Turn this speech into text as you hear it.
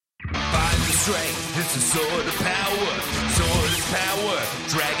strength, it's a sword of power. Sword is power,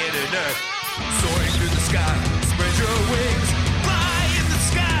 dragon and earth. Soaring through the sky, spread your wings. Fly in the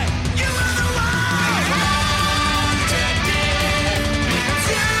sky, you are the one. Protected, because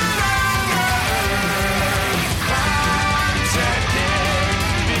you are the earth. Protected,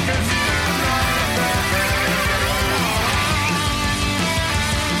 because you are the earth.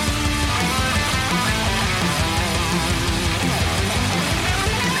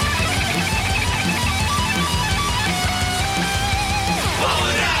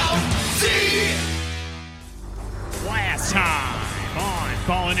 Last time on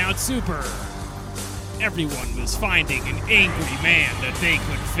Ballin' Out Super, everyone was finding an angry man that they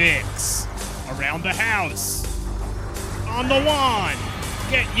could fix. Around the house. On the lawn.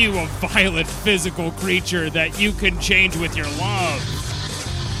 Get you a violent physical creature that you can change with your love.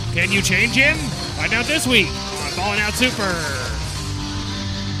 Can you change him? Find out this week on Ballin' Out Super.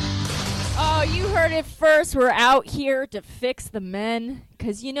 Oh, you heard it first. We're out here to fix the men.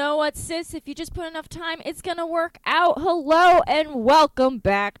 Because you know what, sis? If you just put enough time, it's going to work out. Hello, and welcome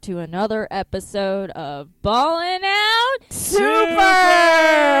back to another episode of Ballin' Out Super!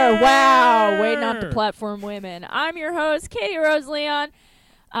 Wow, waiting on the platform women. I'm your host, Katie Rose Leon.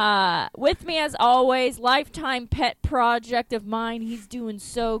 With me, as always, lifetime pet project of mine. He's doing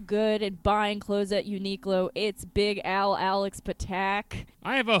so good at buying clothes at Uniqlo. It's Big Al Alex Patak.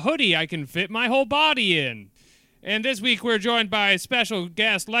 I have a hoodie I can fit my whole body in. And this week we're joined by special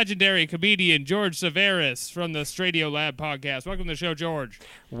guest, legendary comedian George Severus from the Stradio Lab podcast. Welcome to the show, George.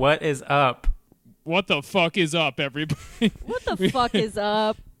 What is up? What the fuck is up, everybody? What the fuck is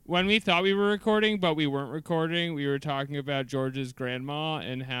up? When we thought we were recording, but we weren't recording, we were talking about George's grandma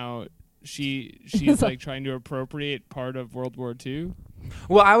and how she's like trying to appropriate part of World War II.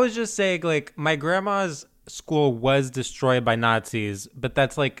 Well, I was just saying, like, my grandma's school was destroyed by Nazis, but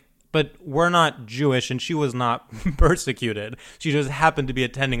but we're not Jewish, and she was not persecuted. She just happened to be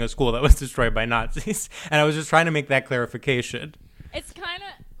attending a school that was destroyed by Nazis. And I was just trying to make that clarification. It's kind of...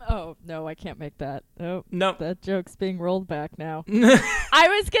 Oh, no, I can't make that. Oh, no. That joke's being rolled back now.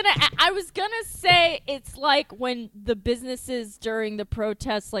 I was gonna say it's like when the businesses during the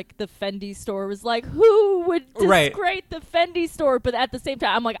protests, like the Fendi store was like, who would disgrace the Fendi store? But at the same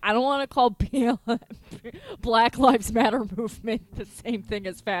time, I'm like, I don't want to call BLM, Black Lives Matter movement the same thing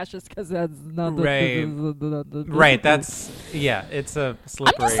as fascist because that's not the... Right, that's... Yeah, it's a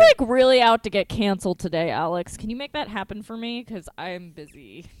slippery... I'm just like really out to get canceled today, Alex. Can you make that happen for me? Because I'm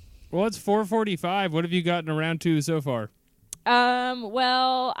busy. Well, it's 4:45. What have you gotten around to so far?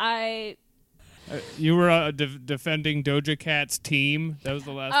 Well, you were defending Doja Cat's team. That was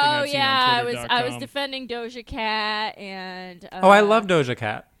the last thing I've seen on Twitter.com. I was defending Doja Cat, and I love Doja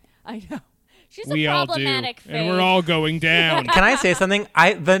Cat. I know. She's we a problematic all do, and we're all going down. Can I say something?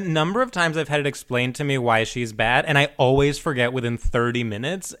 The number of times I've had it explained to me why she's bad, and I always forget within 30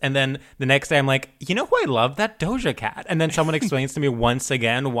 minutes, and then the next day I'm like, you know who I love? That Doja Cat. And then someone explains to me once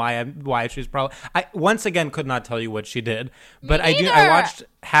again why she's probably... I once again could not tell you what she did, but I watched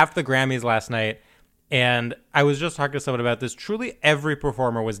half the Grammys last night, and I was just talking to someone about this. Truly every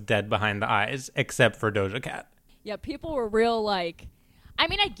performer was dead behind the eyes except for Doja Cat. Yeah, people were real like... I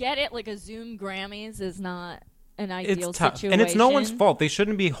mean, I get it. Like, a Zoom Grammys is not an ideal situation. And it's no one's fault. They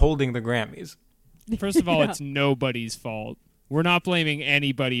shouldn't be holding the Grammys. First of all, it's nobody's fault. We're not blaming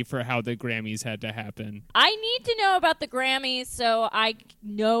anybody for how the Grammys had to happen. I need to know about the Grammys so I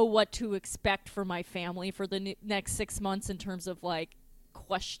know what to expect for my family for the next 6 months in terms of, like,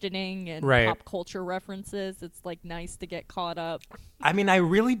 questioning and pop culture references. It's, like, nice to get caught up. I mean, I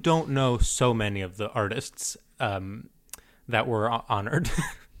really don't know so many of the artists that were honored.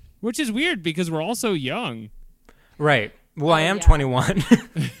 Which is weird because we're all so young. Right. Well, I am 21.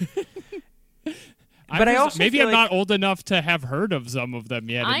 But I also maybe I'm not old enough to have heard of some of them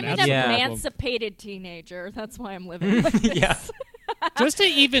yet. I'm an emancipated teenager. That's why I'm living like this. Yeah. Just to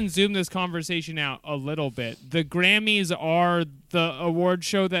even zoom this conversation out a little bit, the Grammys are the award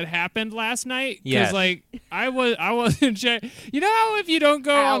show that happened last night. Yes. Like I wasn't sure. You know how if you don't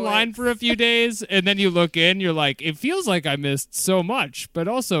go online for a few days and then you look in, you're like, it feels like I missed so much, but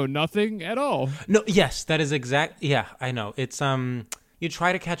also nothing at all. No, yes, that is exact. Yeah, I know. It's you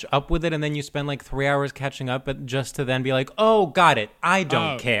try to catch up with it, and then you spend like 3 hours catching up, but just to then be like, "Oh, got it. I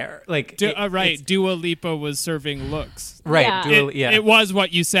don't care." Like, right? Dua Lipa was serving looks. Right. Yeah. It was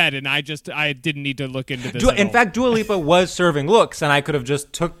what you said, and I didn't need to look into this. In fact, Dua Lipa was serving looks, and I could have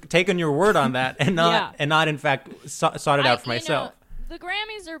just taken your word on that, and not in fact sought it out for myself. The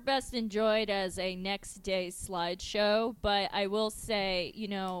Grammys are best enjoyed as a next day slideshow, but I will say,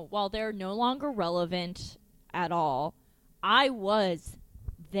 while they're no longer relevant at all, I was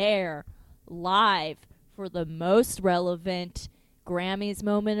there live for the most relevant Grammys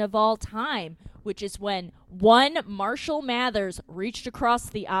moment of all time, which is when one Marshall Mathers reached across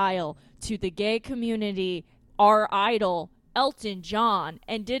the aisle to the gay community, our idol, Elton John,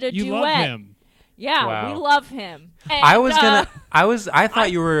 and did a You duet. love him. Yeah, Wow. we love him. And, I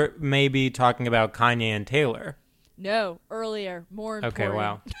thought you were maybe talking about Kanye and Taylor. No, earlier, more important. Okay,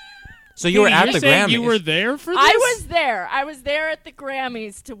 wow. So you were Katie, at you're the saying Grammys. You were there for this? I was there. I was there at the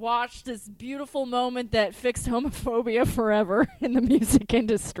Grammys to watch this beautiful moment that fixed homophobia forever in the music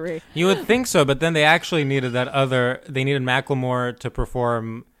industry. You would think so, but then they actually needed they needed Macklemore to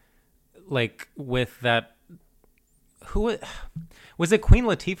perform, like, with that, was it Queen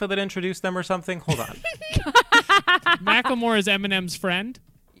Latifah that introduced them or something? Hold on. Macklemore is Eminem's friend.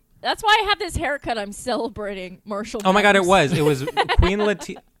 That's why I have this haircut. I'm celebrating Marshall. Oh my God, it Mathers. was Queen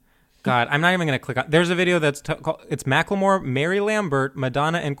Latifah. God, I'm not even going to click on. There's a video that's called, it's Macklemore, Mary Lambert,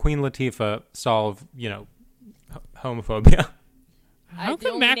 Madonna, and Queen Latifah solve, homophobia. How the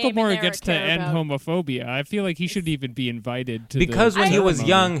come only name in Macklemore there gets I to care end about. homophobia? I feel like he shouldn't even be invited to Because the when he was ceremony.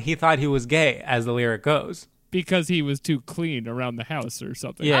 young, he thought he was gay, as the lyric goes. Because he was too clean around the house or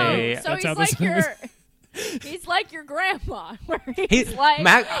something. Yeah, Oh, yeah, yeah. so That's he's how like this your. He's like your grandma, where He, he's like.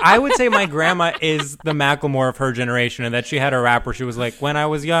 I would say my grandma is the Macklemore of her generation, and that she had a rap where she was like, "When I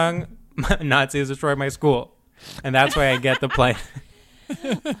was young, Nazis destroyed my school," and that's why I get the play.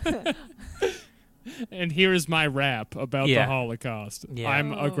 And here's my rap about the Yeah. Holocaust. Yeah.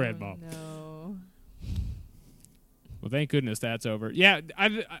 I'm a grandma. No. Well, thank goodness that's over. Yeah,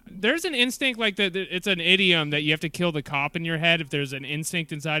 there's an instinct like that. It's an idiom that you have to kill the cop in your head if there's an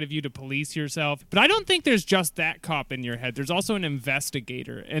instinct inside of you to police yourself. But I don't think there's just that cop in your head. There's also an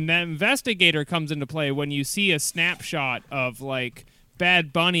investigator. And that investigator comes into play when you see a snapshot of, like,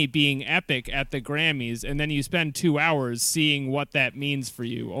 Bad Bunny being epic at the Grammys, and then you spend 2 hours seeing what that means for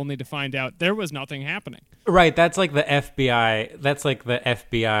you, only to find out there was nothing happening. Right, that's like the FBI. That's like the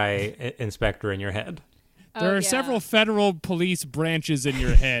FBI inspector in your head. There are several federal police branches in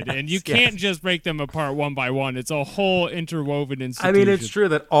your head, and you can't just break them apart one by one. It's a whole interwoven institution. I mean, it's true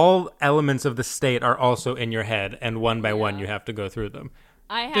that all elements of the state are also in your head, and one by one you have to go through them.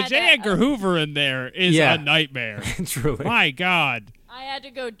 I The had J. Edgar Hoover in there is Yeah. a nightmare. Truly. My God. I had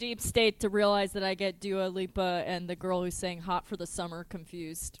to go deep state to realize that I get Dua Lipa and the girl who sang "Hot for the Summer"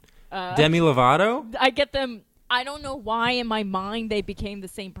 confused. Demi Lovato? I get them. I don't know why in my mind they became the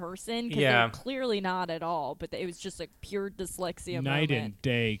same person, because Yeah. they're clearly not at all. But it was just a pure dyslexia Night moment. and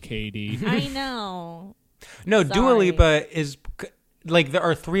day, Katie. I know. No, Dua Sorry. Lipa is like there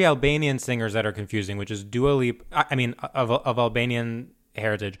are three Albanian singers that are confusing, which is Dua Lipa. I mean, of Albanian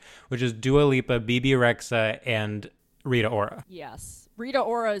heritage, which is Dua Lipa, Bibi Rexha, and Rita Ora. Yes, Rita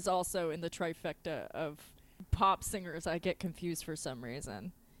Ora is also in the trifecta of pop singers. I get confused for some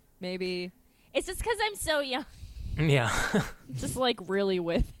reason. Maybe it's just because I'm so young. Yeah, Just like really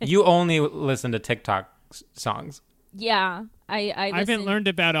with it. you only listen to TikTok songs. Yeah, I haven't listen- learned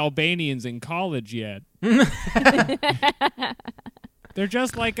about Albanians in college yet. They're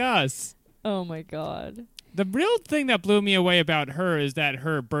just like us. Oh my god. The real thing that blew me away about her is that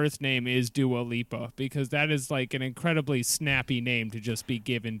her birth name is Dua Lipa, because that is like an incredibly snappy name to just be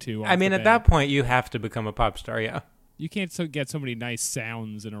given to. I mean, at that point, you have to become a pop star. Yeah. You can't get so many nice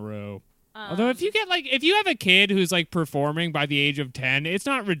sounds in a row. Although if you have a kid who's like performing by the age of 10, it's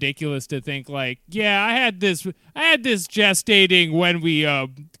not ridiculous to think like, yeah, I had this gestating when we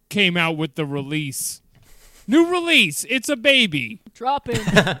came out with the release. New release, it's a baby. Dropping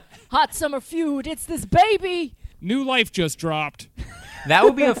Hot Summer Feud. It's this baby. New life just dropped. That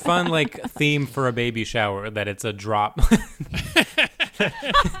would be a fun like theme for a baby shower. That it's a drop.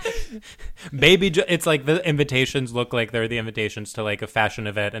 It's like the invitations look like they're the invitations to like a fashion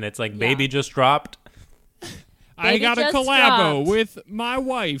event, and it's like baby just dropped. I Baby got a just collabo dropped. with my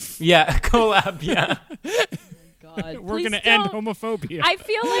wife. Yeah, collab. Yeah. God, We're please gonna end don't. homophobia. I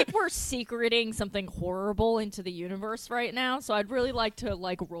feel like we're secreting something horrible into the universe right now, so I'd really like to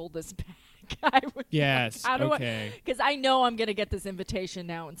like roll this back. I would Yes, okay. Because I know I'm gonna get this invitation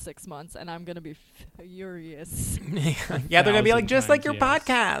now in 6 months, and I'm gonna be furious. Yeah, they're gonna be like 1,000 just like your times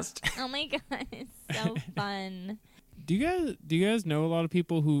podcast. Oh my god, it's so fun. Do you guys know a lot of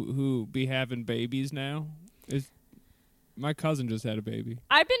people who be having babies now? My cousin just had a baby.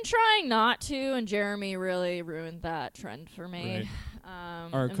 I've been trying not to, and Jeremy really ruined that trend for me.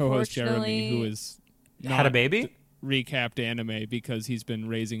 Our co-host Jeremy, who unfortunately- is Had a not baby? recapped anime because he's been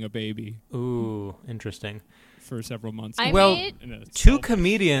raising a baby Ooh, interesting. for several months. I now. Well, made In a Two selfish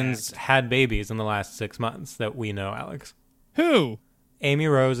comedians act. had babies in the last 6 months that we know, Alex. Who? Amy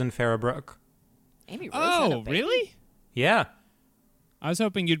Rose and Farrah Brooke. Amy Rose had a Oh, baby? really? Yeah. I was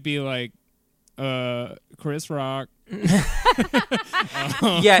hoping you'd be like, Chris Rock.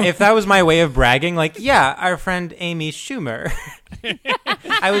 Yeah, if that was my way of bragging, like, yeah, our friend Amy Schumer.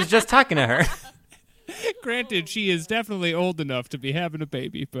 I was just talking to her. Granted, she is definitely old enough to be having a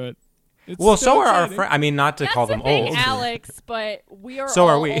baby, but it's Well, still so are our exciting. friends. I mean, not to That's call the them thing, old. Alex, but we are So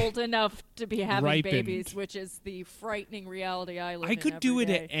are all we. old enough to be having Ripened. babies, which is the frightening reality I live in I could do every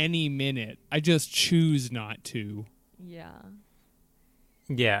it day. at any minute. I just choose not to. Yeah.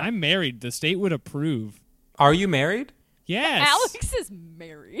 Yeah. I'm married. The state would approve. Are you married? Yes. Alex is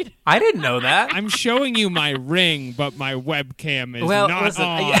married. I didn't know that. I'm showing you my ring, but my webcam is well, not listen,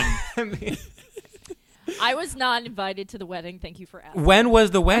 on. yeah, I mean, I was not invited to the wedding. Thank you for asking. when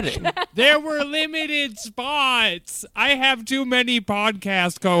was the wedding? There were limited spots. I have too many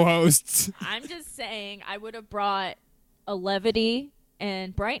podcast co-hosts. I'm just saying I would have brought a levity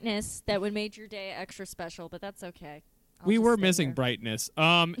and brightness that would made your day extra special, but that's okay. I'll We just were stay missing here. brightness.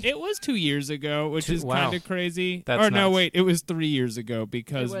 It was 2 years ago, which is Wow. kind of crazy. That's or no, nuts. wait, it was 3 years ago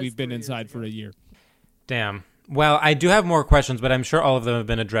because It was we've been 3 years inside ago. for a year. Damn. Well, I do have more questions, but I'm sure all of them have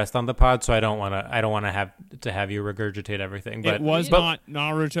been addressed on the pod, so I don't want to have you regurgitate everything. But It was but not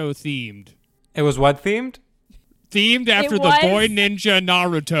Naruto themed. it was what themed? Themed after the was- boy ninja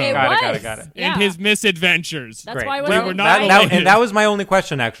Naruto It Got it, was. got it. Yeah. and his misadventures. That's Great. why I Well, wasn't were not that, invited. related. and that was my only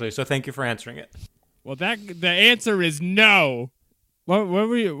question, actually. So thank you for answering it. Well, the answer is no. What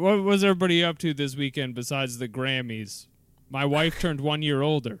was everybody up to this weekend besides the Grammys? My wife turned 1 year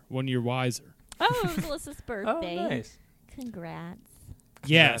older, 1 year wiser. Oh, it was Alyssa's birthday. Oh, nice. Congrats.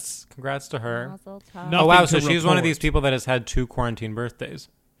 Yes. Congrats to her. Mazel tov. Nothing Oh wow, to so she's one of report. these people that has had 2 quarantine birthdays.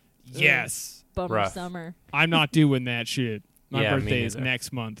 Yes. Bummer Rough. summer. I'm not doing that shit. My Yeah, me birthday is neither.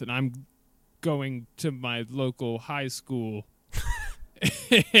 next month, and I'm going to my local high school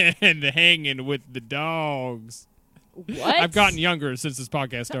and hanging with the dogs. What? I've gotten younger since this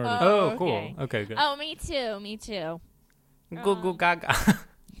podcast started. Oh, Oh, cool. okay. Okay, good. Oh, me too. Me too. Goo goo gaga.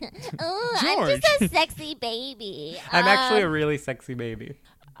 Oh, George. a sexy baby. I'm actually a really sexy baby.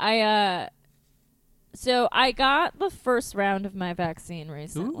 So I got the first round of my vaccine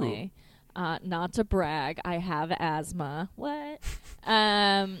recently. Not to brag, I have asthma. What?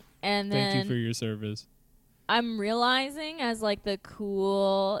 And then Thank you for your service. I'm realizing as like the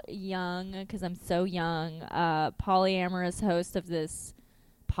cool young, because I'm so young, polyamorous host of this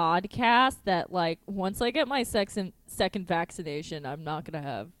podcast that like once I get my second vaccination, I'm not gonna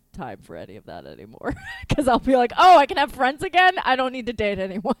have time for any of that anymore. Because I'll be like, oh, I can have friends again. I don't need to date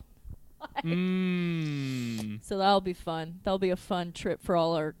anyone. So that'll be fun. That'll be a fun trip for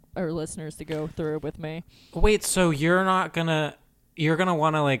all our listeners to go through with me. Wait, so you're gonna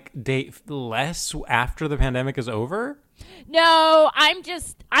want to like date less after the pandemic is over? No, I'm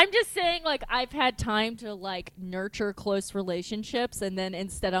just saying like I've had time to like nurture close relationships, and then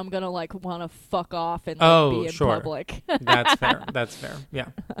instead I'm gonna like want to fuck off and like, be in sure. public. That's fair. That's fair. Yeah.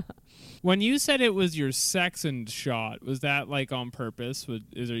 When you said it was your second shot, was that like on purpose? Are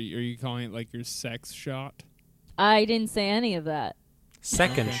you calling it like your sex shot? I didn't say any of that.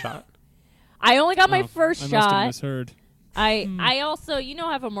 Second shot. I only got my Oh, first I must have shot. misheard. I also,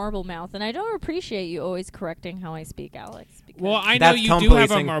 have a marble mouth, and I don't appreciate you always correcting how I speak, Alex. Because Well, I know That's you tone do have a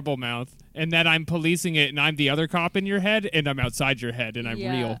policing. marble mouth, and that I'm policing it, and I'm the other cop in your head, and I'm outside your head, and I'm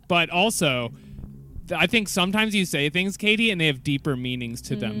Yeah. real. But also, I think sometimes you say things, Katie, and they have deeper meanings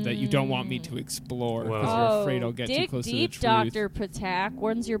to them that you don't want me to explore because Whoa. you're afraid I'll get too dig close deep, to the truth. Dr. Patak.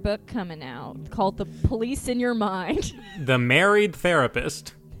 When's your book coming out? Called The Police in Your Mind. The married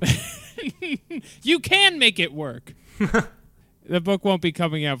therapist. You can make it work. The book won't be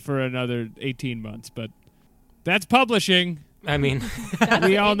coming out for another 18 months, but that's publishing. I mean, That's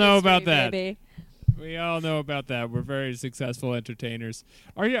We the all know industry, about that. baby. We all know about that. We're very successful entertainers.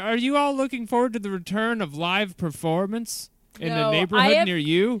 Are you all looking forward to the return of live performance in No, the I neighborhood have- near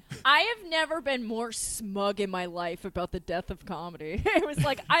you? I have never been more smug in my life about the death of comedy. It was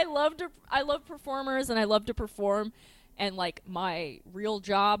like I love performers and I love to perform, and like my real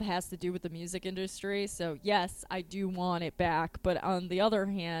job has to do with the music industry. So yes, I do want it back. But on the other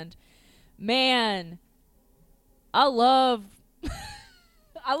hand, man, I love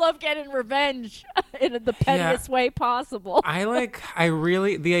getting revenge in the pettiest way possible.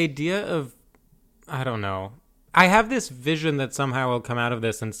 the idea of, I don't know. I have this vision that somehow we'll come out of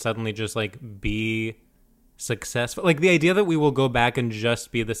this and suddenly just like be successful. Like the idea that we will go back and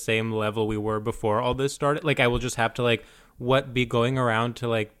just be the same level we were before all this started. Like I will just have to like be going around to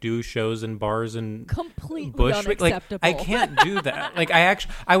like do shows in bars and Completely Bushwick. Like unacceptable. I can't do that. Like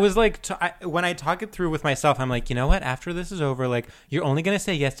I was like when I talk it through with myself, I'm like, you know what? After this is over, like you're only gonna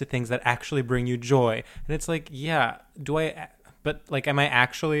say yes to things that actually bring you joy. And it's like, yeah, but like, am I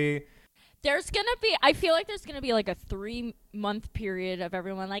actually? I feel like there's gonna be like a 3-month period of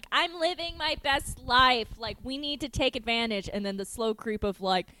everyone like, I'm living my best life. Like, we need to take advantage. And then the slow creep of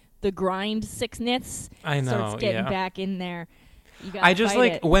like the grind sickness starts getting back in there. I just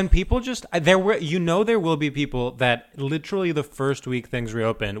like it. When people just there will be people that literally the first week things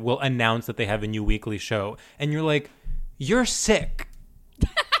reopen will announce that they have a new weekly show, and you're like, you're sick.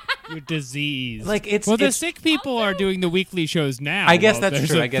 You're diseased. Like the sick people are doing the weekly shows now. I guess that's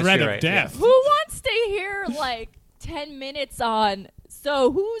true. I guess threat you're of right. Death. Yeah. Who wants to hear like 10 minutes on?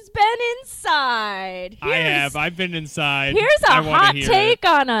 So who's been inside? I have. I've been inside. Here's a hot take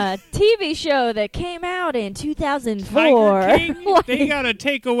on a TV show that came out in 2004. Tiger King, they gotta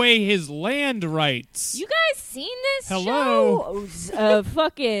take away his land rights. You guys seen this Hello. show?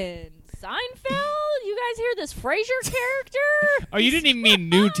 Fucking Seinfeld? You guys hear this Frasier character? Oh, you didn't even mean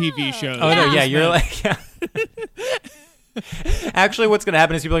new TV shows. Oh, no, yeah, you're like, yeah. Actually, what's going to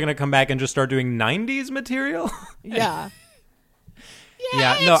happen is people are going to come back and just start doing 90s material. Yeah.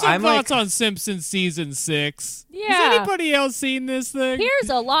 Yeah, no, I'm thoughts on Simpsons season 6. Yeah. Has anybody else seen this thing? Here's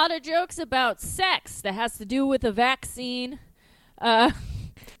a lot of jokes about sex that has to do with a vaccine.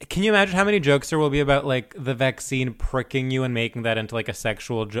 Can you imagine how many jokes there will be about like the vaccine pricking you and making that into like a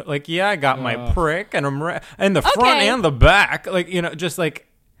sexual joke? Like, yeah, I got my prick and I'm in the front and the back. Like, you know, just like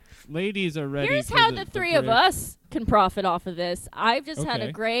ladies are ready. Here's how the three of us can profit off of this. I've just had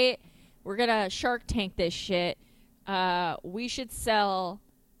a great. We're gonna Shark Tank this shit. We should sell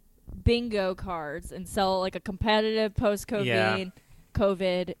bingo cards and sell like a competitive post-COVID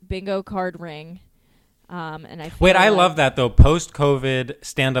bingo card ring. And I love that though. Post-COVID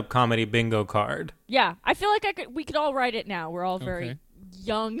stand-up comedy bingo card. Yeah, I feel like we could all write it now. We're all very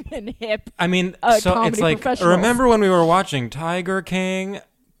young and hip. I mean, so it's like, remember when we were watching Tiger King?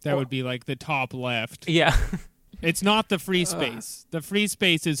 That would be like the top left. Yeah. It's not the free space. The free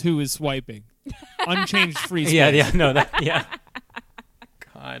space is who is swiping. Unchanged free space. Yeah.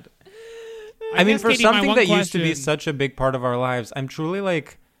 God. I mean, for Katie, something that used to be such a big part of our lives, I'm truly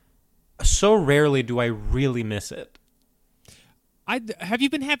like, so rarely do I really miss it. Have you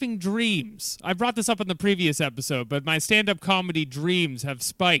been having dreams? I brought this up in the previous episode, but my stand-up comedy dreams have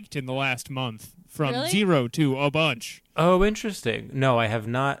spiked in the last month from 0 to a bunch. Oh, interesting. No, I have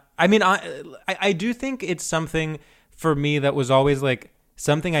not. I mean, I do think it's something for me that was always like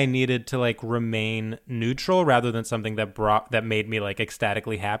something I needed to like remain neutral rather than something that made me like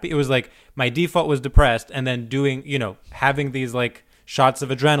ecstatically happy. It was like my default was depressed, and then having these like shots of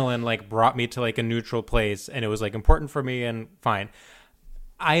adrenaline like brought me to like a neutral place, and it was like important for me and fine.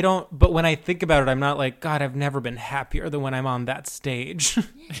 But when I think about it, I'm not like, God, I've never been happier than when I'm on that stage.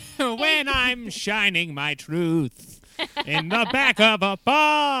 When I'm shining my truth in the back of a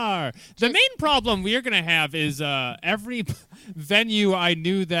bar. The main problem we're going to have is every venue I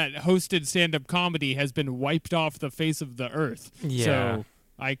knew that hosted stand-up comedy has been wiped off the face of the earth. Yeah. So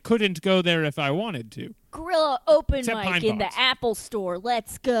I couldn't go there if I wanted to. Gorilla open Except mic in the Apple Store.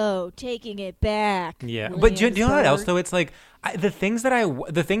 Let's go, taking it back. Yeah, but do you know what else though? It's like the things that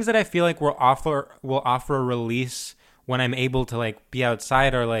I feel like will offer a release when I'm able to like be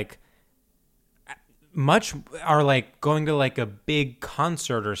outside are like going to like a big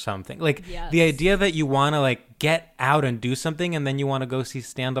concert or something. Like the idea that you want to like get out and do something, and then you want to go see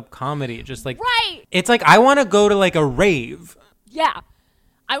stand-up comedy. Just like it's like I want to go to like a rave. Yeah.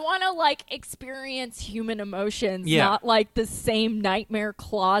 I want to, like, experience human emotions, not, like, the same nightmare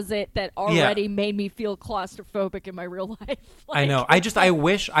closet that already made me feel claustrophobic in my real life. I know. I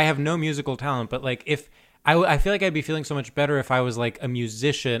wish I have no musical talent, but, like, if I feel like I'd be feeling so much better if I was, like, a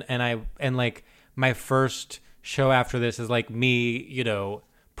musician and like, my first show after this is, like, me, you know,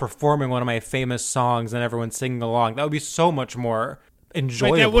 performing one of my famous songs and everyone singing along. That would be so much more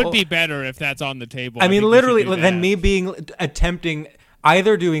enjoyable. But that would be better if that's on the table. I mean, literally, than me attempting...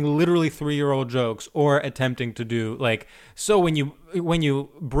 Either doing literally 3-year-old jokes or attempting to do like, so when you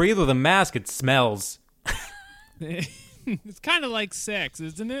breathe with a mask, it smells. It's kind of like sex,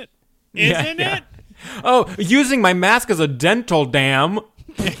 isn't it? Isn't it? Oh, using my mask as a dental dam.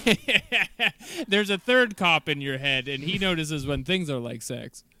 There's a third cop in your head, and he notices when things are like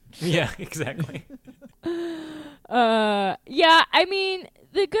sex. Yeah, exactly. I mean,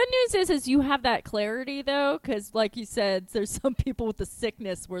 the good news is you have that clarity, though, because, like you said, there's some people with the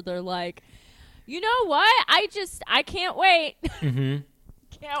sickness where they're like, you know what? I can't wait. Mm-hmm.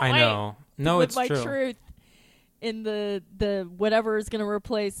 Can't I wait know. No, to it's put my true. truth in the whatever is going to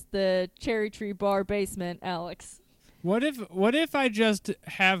replace the Cherry Tree Bar basement, Alex. What if I just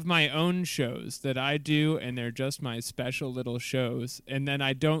have my own shows that I do, and they're just my special little shows, and then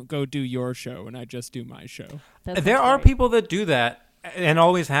I don't go do your show and I just do my show? There are people that do that. and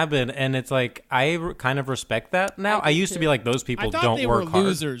always have been. And it's like kind of respect that now. I do used to be too. like, those people I thought don't they work were hard.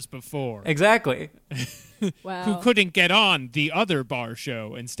 losers before. Exactly. Wow. Who couldn't get on the other bar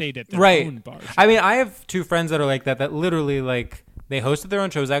show and stayed at their own Right. bar show. I mean, I have two friends that are like that. That literally like they hosted their own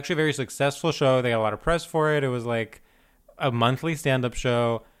show. It was actually a very successful show. They got a lot of press for it. It was like a monthly stand-up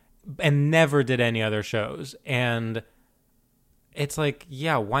show, and never did any other shows. And it's like,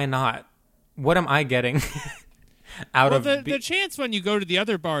 yeah, why not? What am I getting out Well, of the chance when you go to the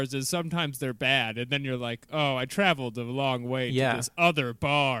other bars is sometimes they're bad, and then you're like, oh, I traveled a long way Yeah. to this other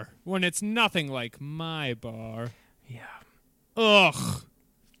bar, when it's nothing like my bar. Yeah. Ugh.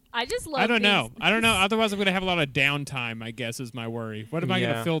 I just love I don't being- know. I don't know. Otherwise, I'm going to have a lot of downtime, I guess, is my worry. What am I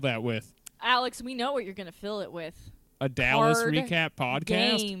going to Yeah. fill that with? Alex, we know what you're going to fill it with. A Dallas Hard recap podcast?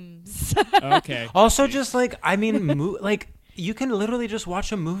 Games. Okay. Also, just like, I mean, like, you can literally just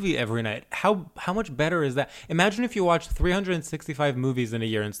watch a movie every night. How much better is that? Imagine if you watched 365 movies in a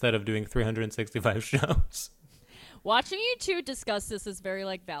year instead of doing 365 shows. Watching you two discuss this is very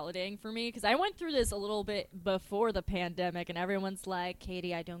like validating for me because I went through this a little bit before the pandemic, and everyone's like,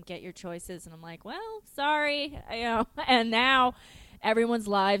 "Katie, I don't get your choices," and I'm like, "Well, sorry," And now everyone's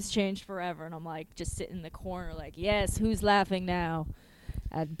lives changed forever, and I'm like, just sitting in the corner, like, "Yes, who's laughing now?"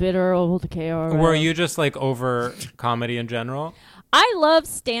 At bitter old KRL. Were you just like over comedy in general? I love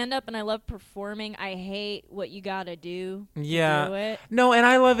stand up and I love performing. I hate what you gotta do to Yeah. do it. No, and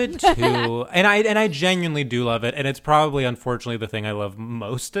I love it too. and I genuinely do love it, and it's probably unfortunately the thing I love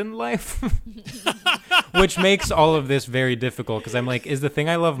most in life. Which makes all of this very difficult because I'm like, is the thing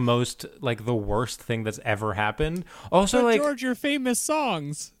I love most like the worst thing that's ever happened? Also, But like, George, your famous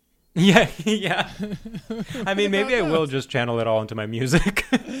songs. yeah. I mean, maybe I will just channel it all into my music.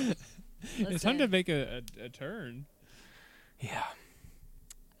 It's time to make a turn. Yeah.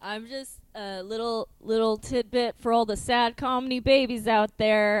 I'm just a little tidbit for all the sad comedy babies out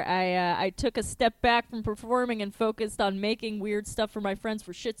there. I took a step back from performing and focused on making weird stuff for my friends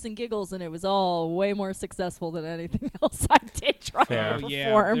for shits and giggles, and it was all way more successful than anything else I did trying Fair. to Oh yeah,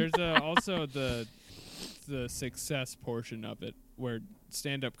 perform. there's also the success portion of it where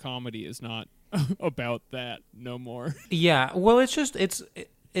stand-up comedy is not about that no more. Yeah, well, it's just it's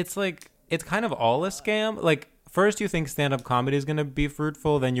like it's kind of all a scam. Like first you think stand-up comedy is going to be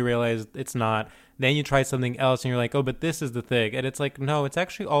fruitful, then you realize it's not. Then you try something else and you're like, "Oh, but this is the thing." And it's like, "No, it's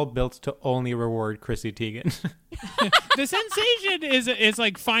actually all built to only reward Chrissy Teigen." The sensation is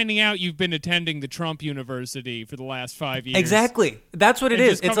like finding out you've been attending the Trump University for the last 5 years. Exactly. That's what it And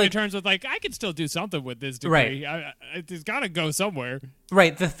is. just It's coming like to terms with like I can still do something with this degree. Right. It's got to go somewhere.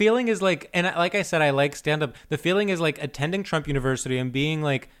 right, the feeling is like, and like I said, I like stand-up. The feeling is like attending Trump University and being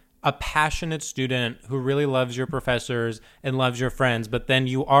like a passionate student who really loves your professors and loves your friends, but then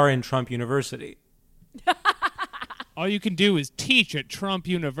you are in Trump University. All you can do is teach at Trump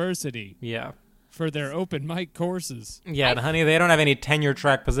University Yeah. for their open mic courses. Yeah, and honey, they don't have any tenure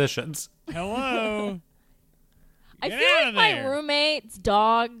track positions. Hello. I Get feel outta like my there. roommate's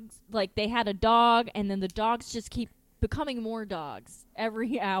dogs, like they had a dog, and then the dogs just keep becoming more dogs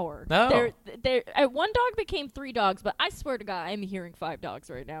every hour. Oh. One dog became 3 dogs, but I swear to God, I'm hearing 5 dogs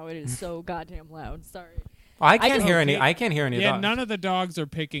right now. It is so goddamn loud. Sorry. I can't just- hear any. Okay. I can't hear any Yeah, dogs. none of the dogs are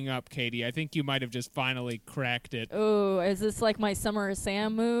picking up, Katie. I think you might have just finally cracked it. Oh, is this like my Summer of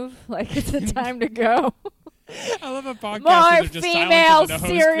Sam move? Like it's a time to go. I love a podcast More where there's just female silence and the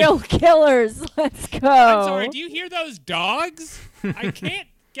host serial killers. Let's go. I'm sorry, do you hear those dogs? I can't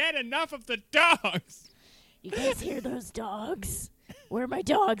get enough of the dogs. You guys hear those dogs? Where are my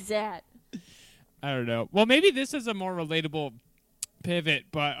dogs at? I don't know. Well, maybe this is a more relatable pivot,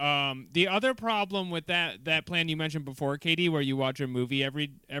 but the other problem with that plan you mentioned before, Katie, where you watch a movie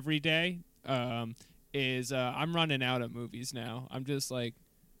every day, is I'm running out of movies now. I'm just like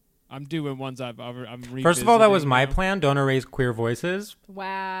I'm doing ones I'm revisiting. First of all, that was my now. plan. Don't erase queer voices.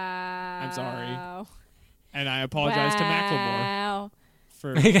 Wow. I'm sorry. And I apologize to Macklemore Wow.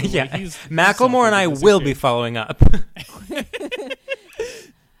 for Yeah, he's Macklemore and I suffered with this will issue. be following up.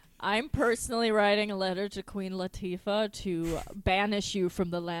 I'm personally writing a letter to Queen Latifah to banish you from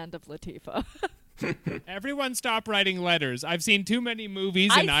the land of Latifah. Everyone stop writing letters. I've seen too many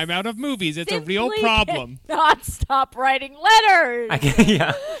movies and I I'm out of movies. It's a real Simply problem. cannot stop writing letters.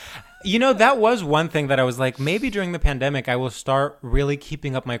 Yeah. You know, that was one thing that I was like, maybe during the pandemic, I will start really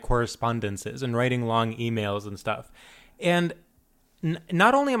keeping up my correspondences and writing long emails and stuff. And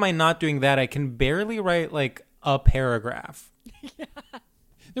not only am I not doing that, I can barely write like a paragraph.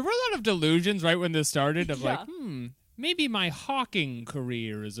 There were a lot of delusions right when this started of Yeah. like, maybe my hawking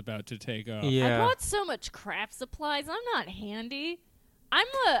career is about to take off. I Yeah. bought so much craft supplies. I'm not handy. I'm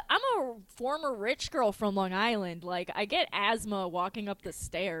a former rich girl from Long Island. Like, I get asthma walking up the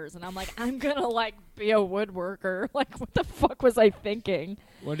stairs, and I'm like, I'm gonna like be a woodworker. Like, what the fuck was I thinking?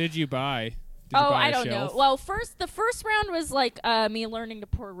 What did you buy? Did you buy I a don't shelf? know. Well, the first round was like me learning to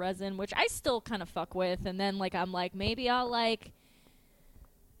pour resin, which I still kind of fuck with, and then like I'm like maybe I'll like.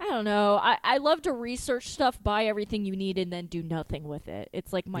 I don't know. I love to research stuff, buy everything you need, and then do nothing with it.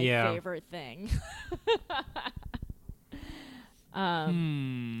 It's like my favorite thing.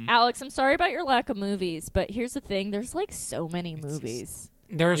 Alex, I'm sorry about your lack of movies, but here's the thing. There's like so many movies.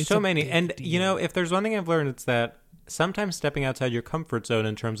 There are It's so a many. big And, deal. if there's one thing I've learned, it's that sometimes stepping outside your comfort zone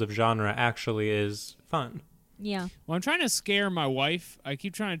in terms of genre actually is fun. Yeah. Well, I'm trying to scare my wife. I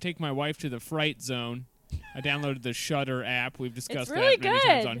keep trying to take my wife to the fright zone. I downloaded the Shudder app. We've discussed really that many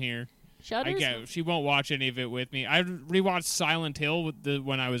times good. on here. Shudder's She won't watch any of it with me. I rewatched Silent Hill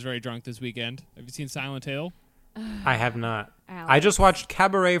when I was very drunk this weekend. Have you seen Silent Hill? I have not. Alex. I just watched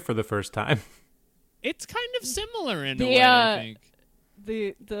Cabaret for the first time. It's kind of similar in a The, way, I think.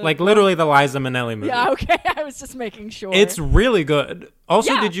 the Like, literally the Liza Minnelli movie. Yeah, okay. I was just making sure. It's really good.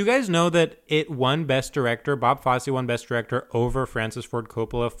 Also, Yeah. did you guys know that it won Best Director? Bob Fosse won Best Director over Francis Ford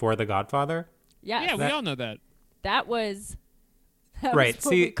Coppola for The Godfather? yes. Yeah, we all know that. That was Right,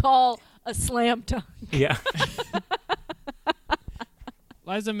 what we call a slam dunk. Yeah.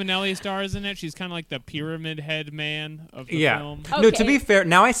 Liza Minnelli stars in it. She's kind of like the pyramid head man of the Yeah. film. Oh. No, Okay. to be fair,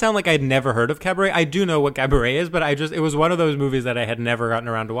 now I sound like I'd never heard of Cabaret. I do know what Cabaret is, but it was one of those movies that I had never gotten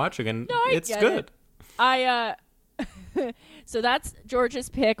around to watching, and No, I it's get good. it. I so that's George's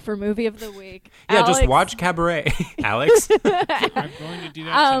pick for movie of the week. Yeah, just Alex- watch Cabaret, Alex. I'm going to do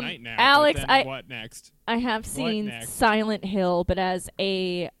that tonight now. but Alex, then what next? I have seen next? Silent Hill, but as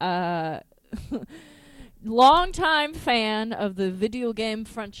a longtime fan of the video game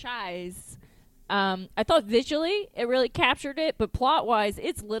franchise, I thought visually it really captured it, but plot-wise,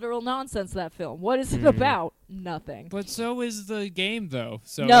 it's literal nonsense, that film. What is it about? Nothing. But so is the game, though.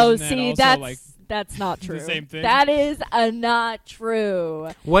 So No, isn't that see, also that's not the true. same thing? That is not true.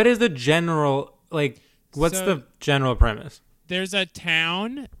 What is the general, what's So- the general premise? there's a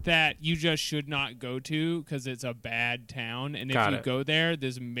town that you just should not go to because it's a bad town. And if Got you it. go there,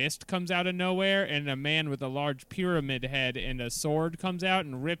 this mist comes out of nowhere, and a man with a large pyramid head and a sword comes out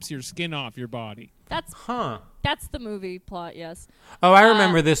and rips your skin off your body. Huh. That's the movie plot, yes. Oh, I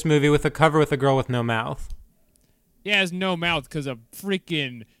remember this movie with a cover with a girl with no mouth. Yeah, it has no mouth because a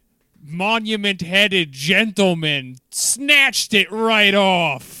freaking monument-headed gentleman snatched it right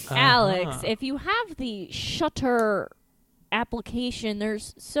off. Alex, if you have the Shutter application,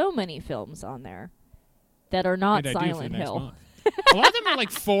 there's so many films on there that are not And I do for Silent next Hill. month. A lot of them are like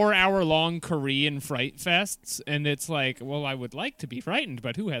 4-hour-long Korean fright fests, and it's like, well, I would like to be frightened,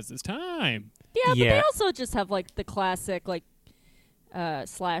 but who has this time? Yeah, but they Yeah. also just have like the classic like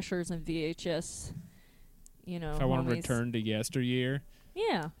slashers and VHS. If I want to homies. return to yesteryear.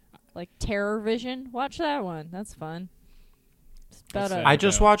 Yeah, like Terror Vision. Watch that one. That's fun. It's about What's a- that? I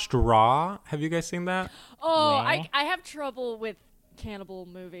just watched Raw. Have you guys seen that? Oh, Raw? I have trouble with cannibal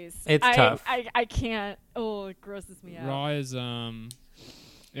movies. It's I, tough. I can't. Oh, it grosses me out. Raw is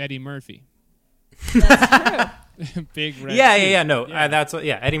Eddie Murphy. That's true. Big red Yeah, suit. yeah, yeah. No, Yeah. That's what.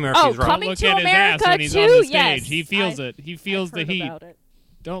 Yeah, Eddie Murphy's Oh, Raw. Coming Look to at his America ass when he's too? on the stage. Yes, He feels it. He feels I've the heard heat. about it.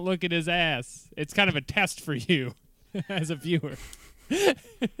 Don't look at his ass. It's kind of a test for you as a viewer.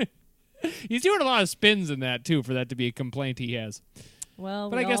 He's doing a lot of spins in that too for that to be a complaint he has.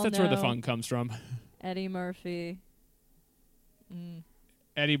 Well, But we I guess all that's where the know fun comes from. Eddie Murphy,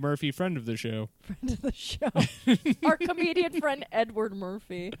 Eddie Murphy, friend of the show. friend of the show. Our comedian friend Edward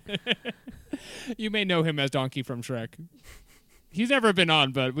Murphy. You may know him as Donkey from Shrek. He's never been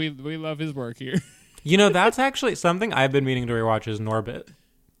on, but we love his work here. That's actually something I've been meaning to rewatch is Norbit.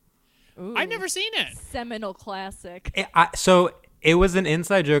 Ooh, I've never seen it. seminal classic. So it was an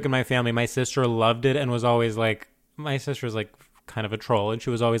inside joke in my family. My sister loved it and was always like, my sister's like kind of a troll, and she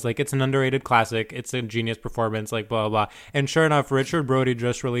was always like, it's an underrated classic. It's a genius performance, like blah, blah, blah. And sure enough, Richard Brody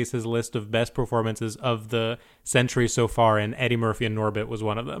just released his list of best performances of the century so far, and Eddie Murphy and Norbit was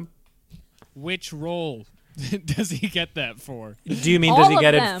one of them. Which role does he get that for? Do you mean, All does he of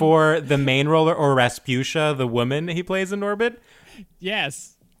get them. it for the main role or Rasputia, the woman he plays in Norbit?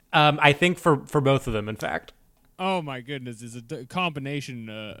 Yes. I think for both of them, in fact. Oh my goodness, it's a combination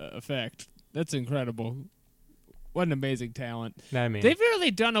effect. That's incredible. What an amazing talent. I mean, They've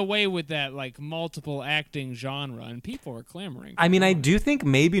really done away with that like multiple acting genre, and people are clamoring. I do think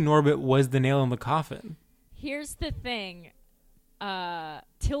maybe Norbit was the nail in the coffin. Here's the thing.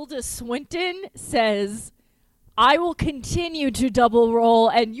 Tilda Swinton says, I will continue to double roll,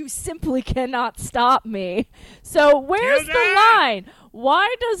 and you simply cannot stop me. So where's the line?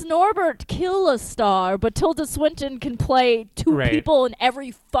 Why does Norbert kill a star, but Tilda Swinton can play two Right. people in every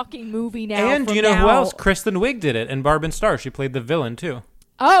fucking movie now? And do from you know who now- else? Kristen Wiig did it in Barb and Star. She played the villain too.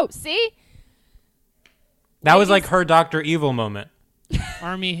 Oh, see? That was Ladies- like her Dr. Evil moment.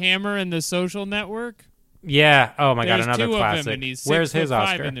 Army Hammer and the Social Network. Yeah. Oh my God, There's another two classic. of him, and he's Where's his 6'5",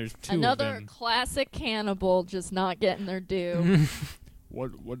 Oscar? and there's two of Another them. classic cannibal just not getting their due.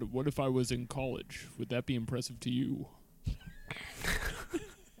 What if I was in college? Would that be impressive to you?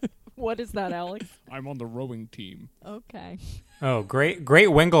 What is that, Alex? I'm on the rowing team. Okay. Oh, great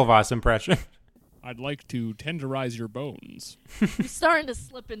Winklevoss impression. I'd like to tenderize your bones. You're starting to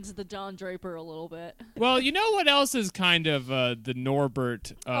slip into the Don Draper a little bit. Well, you know what else is kind of the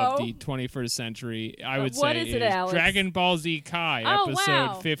Norbert of Oh. the 21st century? I would what say is it, Alex? Dragon Ball Z Kai, Oh, episode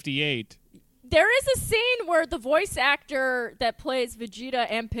wow. 58. There is a scene where the voice actor that plays Vegeta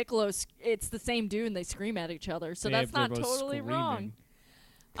and Piccolo, it's the same dude, and they scream at each other. So that's They're not both totally wrong.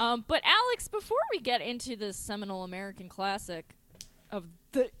 But Alex, before we get into this seminal American classic of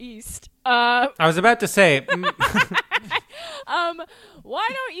the East, I was about to say, why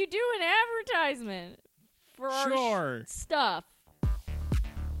don't you do an advertisement for our Sure. stuff?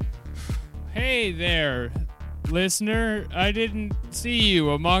 Hey there, listener. I didn't see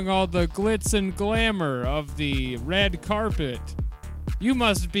you among all the glitz and glamour of the red carpet. You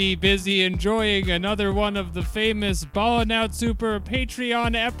must be busy enjoying another one of the famous Ballin' Out Super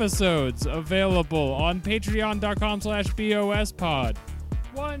Patreon episodes available on patreon.com/bospod.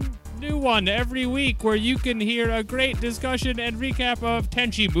 One new one every week where you can hear a great discussion and recap of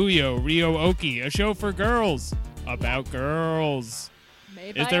Tenchi Muyo Ryo Oki, a show for girls about girls.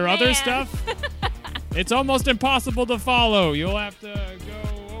 Made Is by there a other man. stuff? It's almost impossible to follow. You'll have to go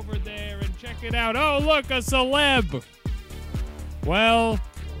over there and check it out. Oh, look, a celeb. Well,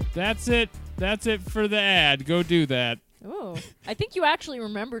 that's it. That's it for the ad. Go do that. Ooh, I think you actually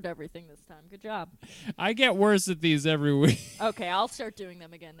remembered everything this time. Good job. I get worse at these every week. Okay, I'll start doing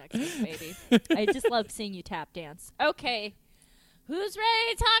them again next week, baby. I just love seeing you tap dance. Okay. Who's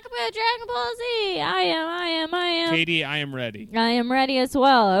ready to talk about Dragon Ball Z? I am. Katie, I am ready. I am ready as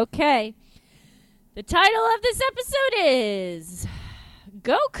well. Okay. The title of this episode is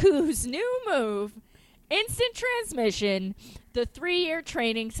Goku's New Move, Instant Transmission. The 3-year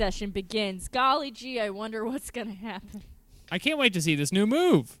training session begins. Golly gee, I wonder what's going to happen. I can't wait to see this new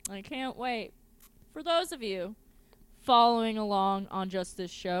move. I can't wait. For those of you following along on just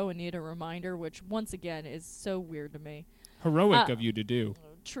this show and need a reminder, which once again is so weird to me. Heroic of you to do.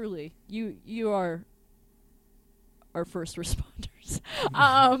 Truly, you are our first responders.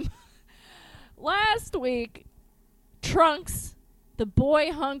 Last week, Trunks, the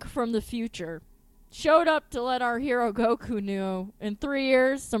boy hunk from the future, showed up to let our hero Goku know in 3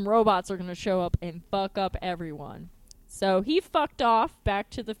 years some robots are going to show up and fuck up everyone. So he fucked off back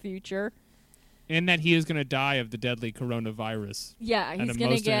to the future. And that he is going to die of the deadly coronavirus Yeah, at he's a going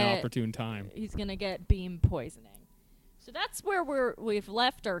to most get inopportune time. he's going to get beam poisoning. So that's where we've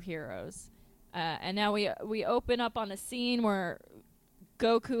left our heroes. And now we open up on a scene where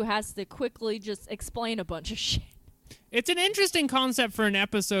Goku has to quickly just explain a bunch of shit. It's an interesting concept for an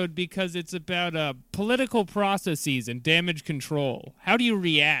episode because it's about political processes and damage control. How do you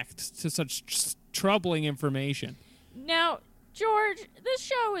react to such troubling information? Now, George, this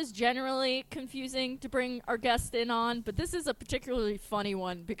show is generally confusing to bring our guest in on, but this is a particularly funny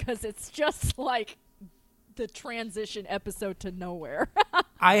one because it's just like the transition episode to nowhere.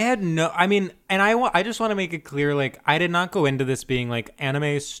 I had no, I mean, and I just want to make it clear, like, I did not go into this being like, anime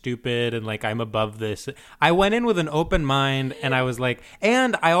is stupid and like, I'm above this. I went in with an open mind and I was like,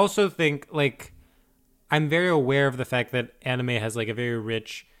 and I also think, like, I'm very aware of the fact that anime has like a very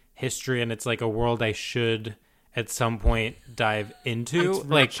rich history and it's like a world I should at some point dive into. It's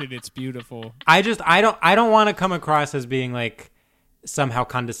like, rich and it's beautiful. I don't want to come across as being like somehow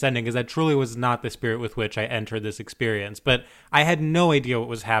condescending, because that truly was not the spirit with which I entered this experience. But I had no idea what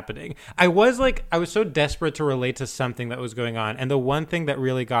was happening. I was so desperate to relate to something that was going on. And the one thing that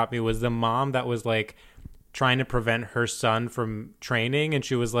really got me was the mom that was like trying to prevent her son from training. And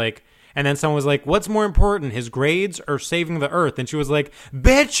she was like, and then someone was like, what's more important, his grades or saving the earth? And she was like,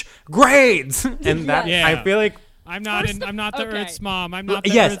 bitch, grades. And that, Yeah. I feel like, I'm not the okay. Earth's mom. I'm not the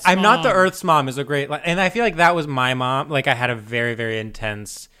yes, Earth's I'm not the mom. Earth's mom is a great, and I feel like that was my mom. Like, I had a very, very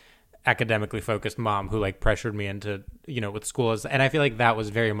intense, academically focused mom who like pressured me into, with school. And I feel like that was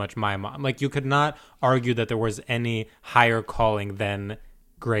very much my mom. Like, you could not argue that there was any higher calling than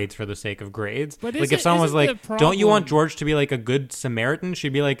grades for the sake of grades. But like, if someone was like, don't you want George to be like a good Samaritan? She'd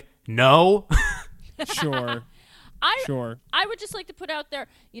be like, no. Sure. Sure. I would just like to put out there,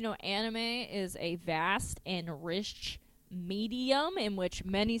 anime is a vast and rich medium in which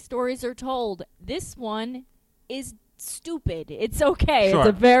many stories are told. This one is stupid. It's okay.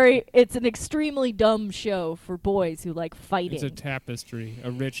 Sure. It's an extremely dumb show for boys who like fighting. It's a tapestry,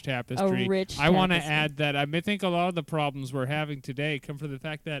 a rich tapestry. I tapestry. want to add that I think a lot of the problems we're having today come from the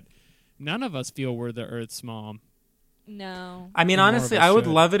fact that none of us feel we're the Earth's mom. No. I mean, More honestly, of a I would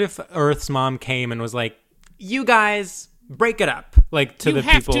shit. love it if Earth's mom came and was like, "You guys, break it up." Like to You the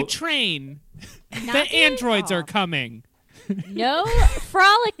have people. to train. The Knock it androids are off. coming. No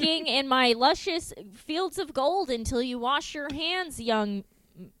frolicking in my luscious fields of gold until you wash your hands, young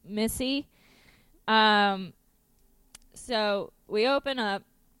Missy. So we open up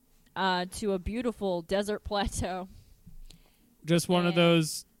to a beautiful desert plateau. Just one of Yeah.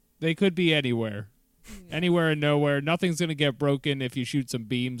 those. They could be anywhere. Anywhere and nowhere. Nothing's going to get broken if you shoot some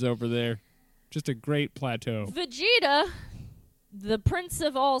beams over there. Just a great plateau. Vegeta, the prince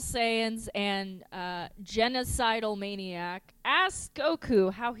of all Saiyans and genocidal maniac, asks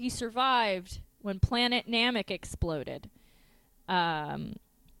Goku how he survived when planet Namek exploded. And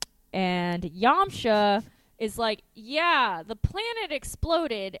Yamcha is like, yeah, the planet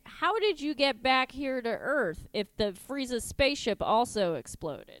exploded. How did you get back here to Earth if the Frieza spaceship also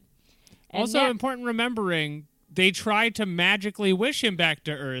exploded? And Also important remembering, they tried to magically wish him back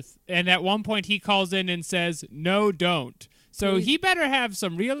to Earth, and at one point he calls in and says, "No, don't." So Please. he better have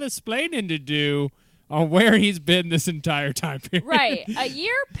some real explaining to do on where he's been this entire time period. Right. A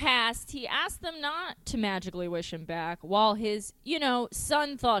year passed. He asked them not to magically wish him back while his,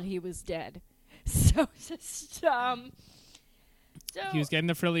 son thought he was dead. So, He was getting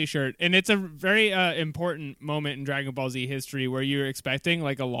the frilly shirt. And it's a very important moment in Dragon Ball Z history where you're expecting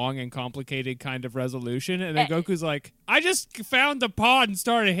like a long and complicated kind of resolution. And then Goku's like, I just found the pod and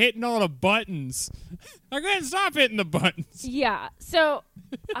started hitting all the buttons. I couldn't stop hitting the buttons. yeah. So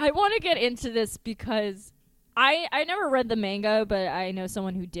I want to get into this because I never read the manga, but I know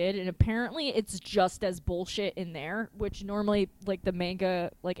someone who did, and apparently it's just as bullshit in there, which normally like the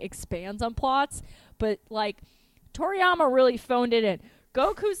manga like expands on plots, but like Toriyama really phoned it in.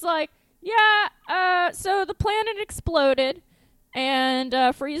 Goku's like, yeah, so the planet exploded and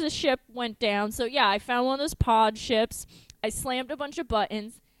Frieza's ship went down. So yeah, I found one of those pod ships. I slammed a bunch of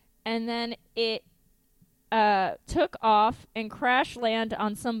buttons, and then it took off and crash land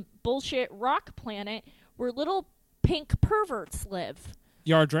on some bullshit rock planet where little pink perverts live.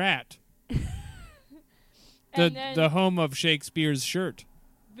 Yardrat. And then The home of Shakespeare's shirt.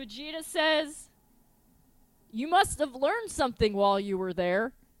 Vegeta says, you must have learned something while you were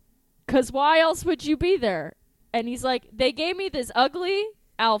there, 'cause why else would you be there? And he's like, they gave me this ugly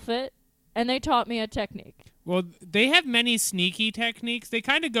outfit, and they taught me a technique. Well, they have many sneaky techniques. They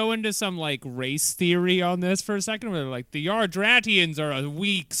kind of go into some like race theory on this for a second, where they're like, the Yardratians are a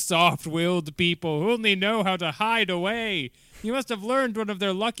weak, soft-willed people who only know how to hide away. You must have learned one of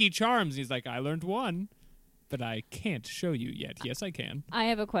their lucky charms. He's like, I learned one, but I can't show you yet. Yes, I can. I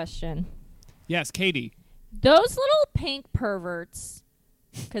have a question. Yes, Katie. Those little pink perverts,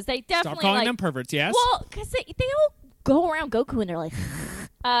 because they definitely Stop calling like, them perverts, yes? well, because they all go around Goku and they're like,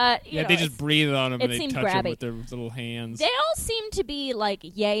 yeah, they just breathe on him it and they seemed touch him grabby. with their little hands. They all seem to be like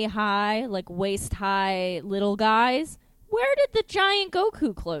yay high, like waist high little guys. Where did the giant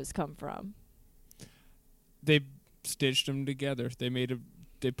Goku clothes come from? They stitched them together.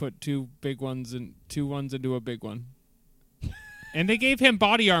 They put two ones into a big one. And they gave him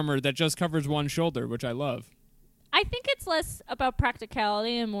body armor that just covers one shoulder, which I love. I think it's less about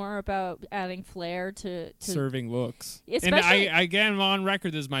practicality and more about adding flair to Serving looks. And Especially- again, I'm on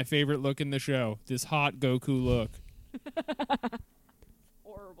record, this is my favorite look in the show. This hot Goku look.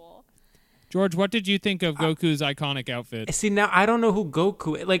 horrible. George, what did you think of Goku's iconic outfit? See, now I don't know who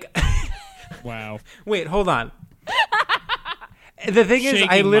Goku. Like, Wow. wait, hold on. The thing is, Shaking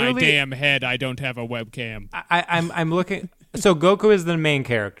I my literally, damn head, I don't have a webcam. I'm looking. So Goku is the main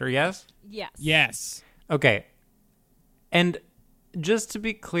character, yes? Yes. Yes. Okay. And just to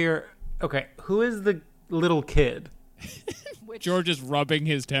be clear, okay, who is the little kid? Which George is rubbing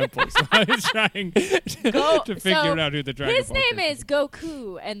his temples while he's trying to figure out who the Dragon his Ball name character is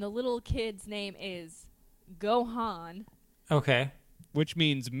Goku, and the little kid's name is Gohan. Okay, which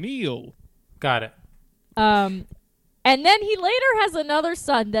means meal. got it. And then he later has another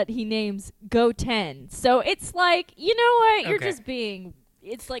son that he names Goten. So it's like, you know what? You're Okay. just being.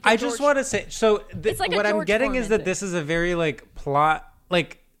 It's like I just want to say, so It's like a what I'm George getting is Foreman that this is a very like plot,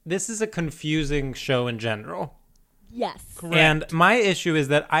 like this is a confusing show in general. Yes. Correct. And my issue is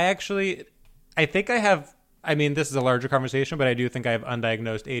that I think I have I mean, this is a larger conversation, but I do think I have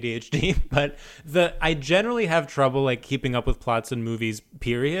undiagnosed ADHD. But I generally have trouble like keeping up with plots in movies,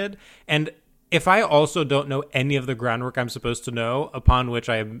 period. And if I also don't know any of the groundwork I'm supposed to know upon which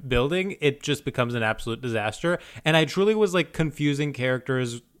I am building, it just becomes an absolute disaster. And I truly was like confusing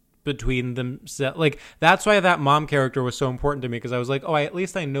characters between themselves. Like, that's why that mom character was so important to me, because I was like, oh, at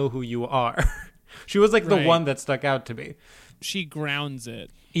least I know who you are. She was like the one that stuck out to me. She grounds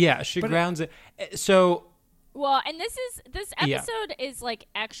it. Yeah, she grounds it. So... Well, and this episode is like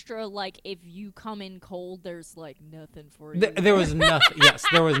extra. Like if you come in cold, there's like nothing for you. There was nothing. Yes,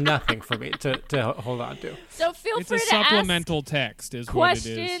 there was nothing for me to hold on to. So feel it's free a to supplemental ask text. Is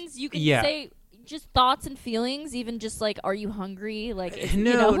questions. what it is. You can say just thoughts and feelings. Even just like, are you hungry? Like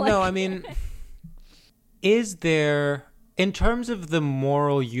no. I mean, is there, in terms of the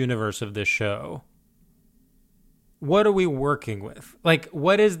moral universe of this show, what are we working with? Like,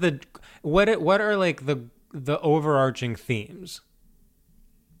 what is what are like the overarching themes?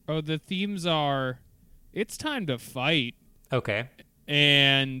 Oh, the themes are, it's time to fight. Okay.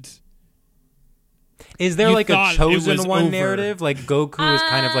 And is there like a chosen one over. narrative? Like Goku is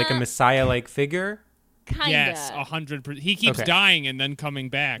kind of like a messiah-like figure? Kinda. Yes, 100%. He keeps dying and then coming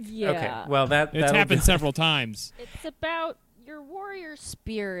back. Yeah. Okay. Well, it's happened several times. It's about your warrior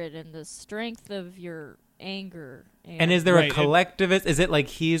spirit and the strength of your anger. And is there a collectivist? Is it like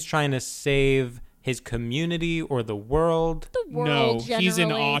he's trying to save his community or the world? The world, no, generally. He's an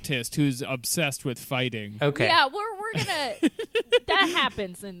autist who's obsessed with fighting. Okay. Yeah, we're gonna. That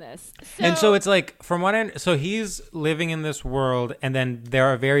happens in this. And so it's like, from what I... So he's living in this world, and then there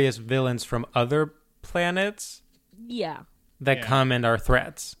are various villains from other planets that come and are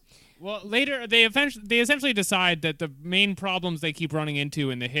threats. Well, later they essentially decide that the main problems they keep running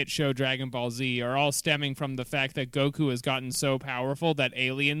into in the hit show Dragon Ball Z are all stemming from the fact that Goku has gotten so powerful that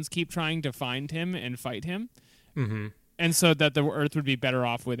aliens keep trying to find him and fight him. Mm-hmm. And so that the Earth would be better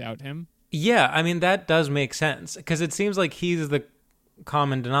off without him. Yeah, I mean, that does make sense, because it seems like he's the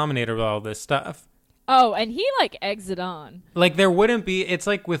common denominator of all this stuff. Oh, and he like eggs it on. Like there wouldn't be. It's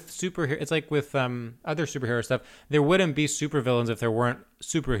like with superhero. It's like with other superhero stuff. There wouldn't be supervillains if there weren't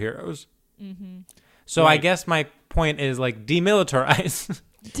superheroes. Mm-hmm. So I guess my point is like demilitarize.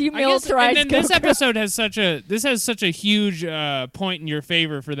 Demilitarize. And then this episode has such a huge point in your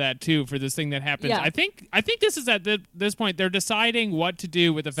favor for that too. For this thing that happens, Yeah. I think this is at this point they're deciding what to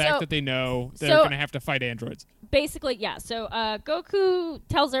do with the fact that they know they're going to have to fight androids. Basically, yeah. So Goku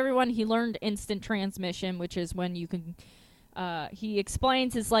tells everyone he learned instant transmission, which is when you can. He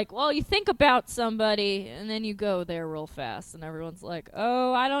explains, it's like, well, you think about somebody and then you go there real fast, and everyone's like,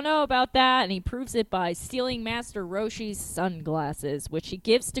 oh, I don't know about that. And he proves it by stealing Master Roshi's sunglasses, which he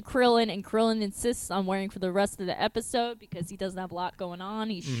gives to Krillin, and Krillin insists on wearing for the rest of the episode because he doesn't have a lot going on.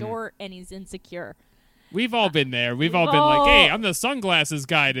 He's short and he's insecure. We've all been there. We've all been like, hey, I'm the sunglasses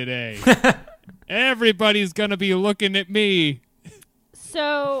guy today. Everybody's gonna be looking at me.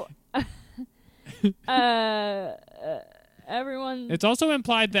 So, everyone... It's also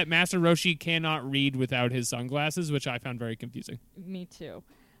implied that Master Roshi cannot read without his sunglasses, which I found very confusing. Me too.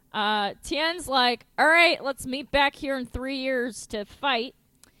 Tien's like, all right, let's meet back here in 3 years to fight.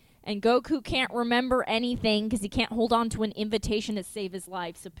 And Goku can't remember anything because he can't hold on to an invitation to save his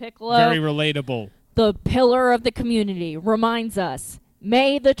life. So Piccolo, Very relatable. the pillar of the community, reminds us,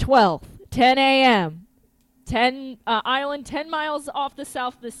 May the 12th, 10 a.m., island 10 miles off the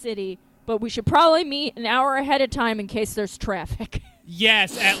south of the city, but we should probably meet an hour ahead of time in case there's traffic.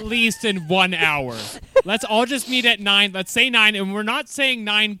 Yes, at least in 1 hour. Let's all just meet at 9. Let's say 9, and we're not saying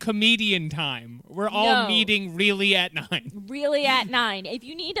 9 comedian time. We're all meeting really at 9. Really at 9. If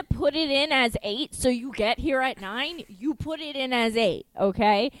you need to put it in as 8 so you get here at 9, you put it in as 8,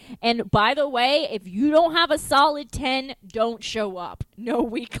 okay? And by the way, if you don't have a solid 10, don't show up. No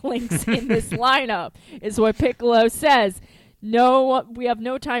weak links in this lineup, is what Piccolo says. No, we have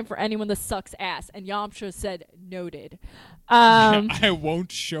no time for anyone that sucks ass. And Yamcha said, noted. I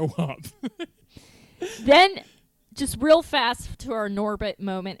won't show up. Then, just real fast to our Norbit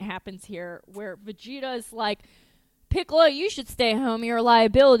moment happens here, where Vegeta is like, Piccolo, you should stay home. You're a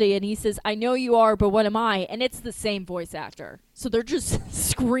liability. And he says, I know you are, but what am I? And it's the same voice actor. So they're just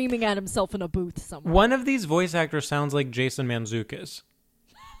screaming at himself in a booth somewhere. One of these voice actors sounds like Jason Mantzoukas.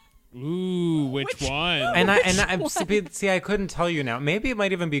 Ooh, which one? And I see, I couldn't tell you now. Maybe it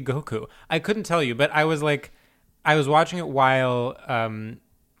might even be Goku. I couldn't tell you, but I was watching it while,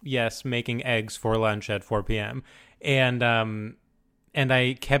 making eggs for lunch at 4 p.m. And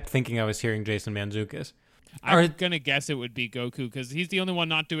I kept thinking I was hearing Jason Mantzoukas. I'm gonna guess it would be Goku because he's the only one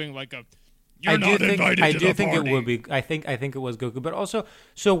not doing like a. I do think it would be. I think it was Goku. But also,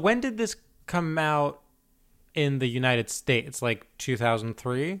 so when did this come out? in the United States, like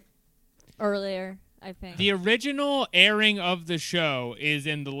 2003. Earlier, I think. The original airing of the show is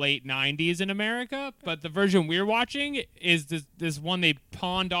in the late 90s in America, but the version we're watching is this one they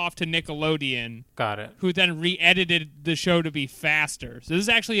pawned off to Nickelodeon, Got it. who then re-edited the show to be faster. So this is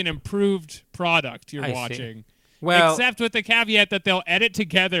actually an improved product you're I see. watching. Well, Except with the caveat that they'll edit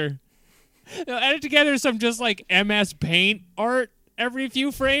together some just like MS Paint art every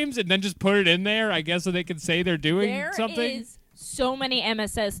few frames and then just put it in there, I guess, so they can say they're doing There something. is so many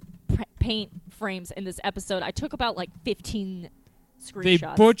MSS paint frames in this episode. I took about like 15 They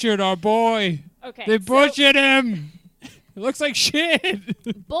screenshots. butchered our boy. Okay, They so butchered him. It looks like shit.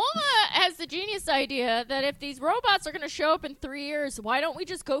 Bulma has the genius idea that if these robots are going to show up in 3 years, why don't we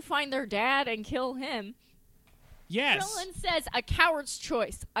just go find their dad and kill him? Yes. Krillin says, a coward's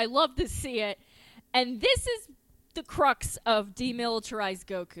choice. I love to see it. And this is the crux of demilitarized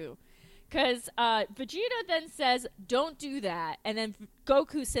Goku. Because Vegeta then says, don't do that. And then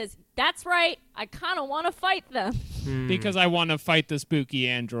Goku says, that's right. I kind of want to fight them. Because I want to fight the spooky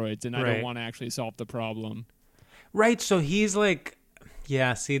androids and I Right. don't want to actually solve the problem. right. So he's like,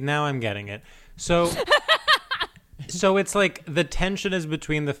 yeah. See, now I'm getting it. So, so it's like the tension is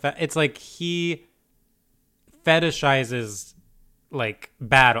between it's like he fetishizes like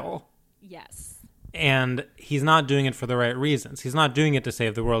battle. Yes. And he's not doing it for the right reasons. He's not doing it to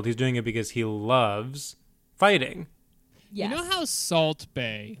save the world. He's doing it because he loves fighting. Yes. You know how Salt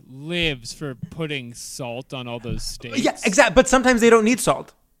Bay lives for putting salt on all those steaks? Yeah, exactly. But sometimes they don't need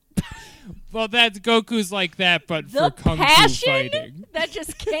salt. Well, that's Goku's like that, but the for kung fu passion fighting. that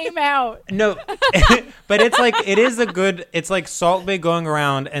just came out. No, but it's like it is a good. It's like Salt Bay going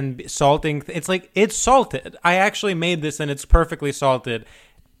around and salting. It's like it's salted. I actually made this and it's perfectly salted.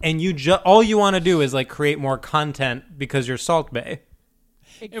 And all you want to do is like create more content because you're Salt Bay.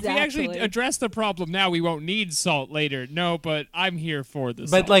 Exactly. If we actually address the problem now, we won't need salt later. No, but I'm here for this.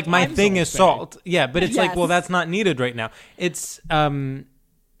 But like my I'm thing is Salt Bay. salt. Yeah, but it's like, Yes. well, that's not needed right now. It's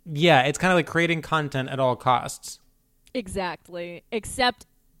yeah, it's kind of like creating content at all costs. Exactly. Except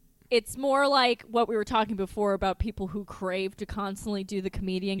it's more like what we were talking before about people who crave to constantly do the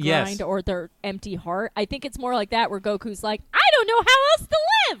comedian Yes. grind or their empty heart. I think it's more like that where Goku's like, I don't know how else to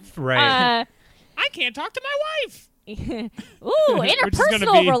live. Right. I can't talk to my wife. Ooh, Which is gonna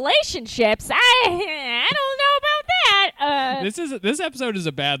interpersonal be- relationships. I don't know about that. This episode is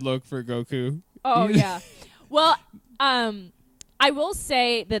a bad look for Goku. Oh yeah. Well, I will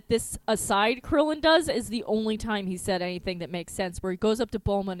say that this aside Krillin does is the only time he said anything that makes sense. Where he goes up to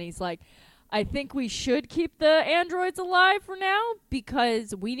Bulma and he's like, "I think we should keep the androids alive for now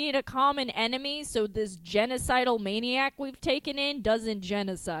because we need a common enemy, so this genocidal maniac we've taken in doesn't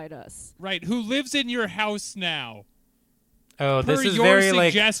genocide us." Right, who lives in your house now? Oh, Per this is your very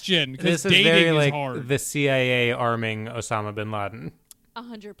like suggestion, because this is dating very is like hard. the CIA arming Osama bin Laden.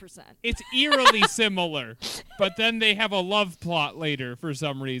 100%. It's eerily similar, but then they have a love plot later for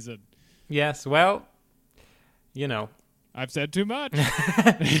some reason. Yes, well, you know. I've said too much.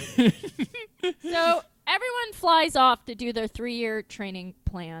 So everyone flies off to do their 3-year training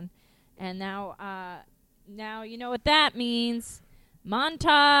plan, and now you know what that means.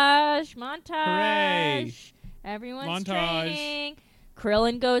 Montage. Hooray. Everyone's Montage. training.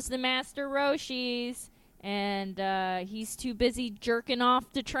 Krillin goes to Master Roshi's, and he's too busy jerking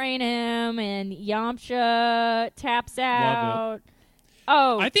off to train him, and Yamcha taps out.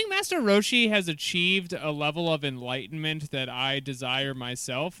 Oh, I think Master Roshi has achieved a level of enlightenment that I desire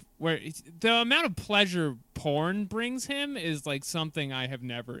myself, where the amount of pleasure porn brings him is like something I have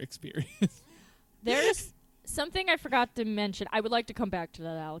never experienced. there's something I forgot to mention. I would like to come back to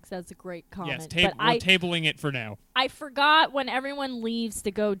that, Alex. That's a great comment. Yes, but we're tabling it for now. I forgot when everyone leaves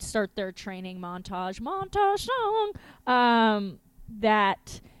to go start their training montage song,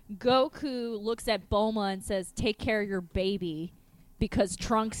 that Goku looks at Bulma and says, "Take care of your baby," because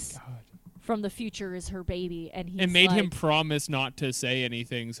Trunks from the future is her baby, and he's It made him like- promise not to say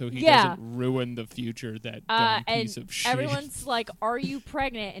anything so he Yeah. doesn't ruin the future, that dumb and piece of shit. everyone's like, "Are you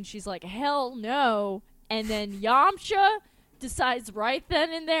pregnant?" And she's like, "Hell no." And then Yamcha decides right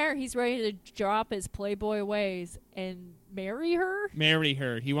then and there he's ready to drop his playboy ways and marry her. Marry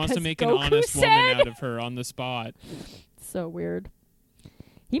her. He wants to 'Cause make an Goku honest woman said- out of her on the spot. So weird.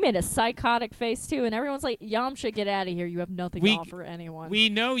 He made a psychotic face too, and everyone's like, "Yamcha, get out of here! You have nothing We- to offer anyone." We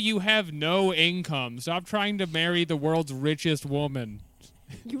know you have no income. Stop trying to marry the world's richest woman.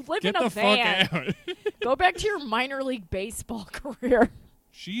 you live Get in a the van. fuck out. Go back to your minor league baseball career.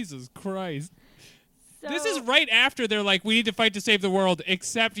 Jesus Christ. So, This is right after they're like, we need to fight to save the world,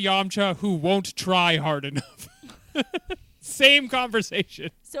 except Yamcha, who won't try hard enough. Same conversation.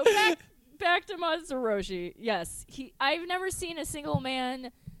 so back to Master Roshi. Yes, I've never seen a single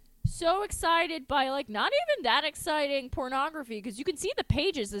man so excited by, like, not even that exciting pornography, because you can see the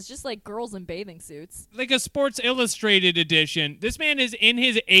pages. It's just like girls in bathing suits. Like a Sports Illustrated edition. This man is in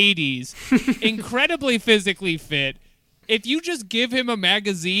his 80s, incredibly physically fit. If you just give him a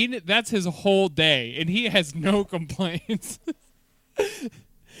magazine, that's his whole day, and he has no complaints.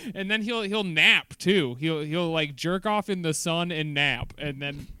 And then he'll nap too. He'll like jerk off in the sun and nap, and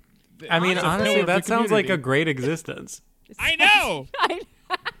then. I mean, it's a pillar honestly, of the that sounds like a community. great existence. I know.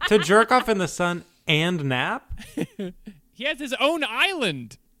 To jerk off in the sun and nap? He has his own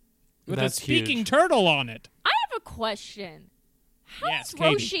island with That's a speaking huge. turtle on it. I have a question. How's Yes,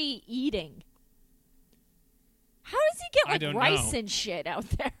 Katie. Roshi eating? How does he I get don't like rice know. and shit out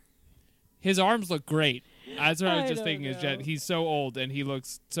there? His arms look great. That's what I was I just don't thinking. Is that know. he's so old and he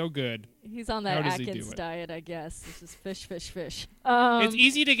looks so good. He's on How that does he do Atkins it? diet, I guess. It's just fish, fish, fish. It's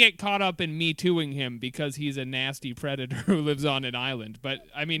easy to get caught up in Me Tooing him because he's a nasty predator who lives on an island. But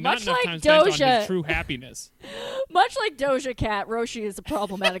I mean, not Much enough like time spent on Doja. his true happiness. Much like Doja Cat, Roshi is a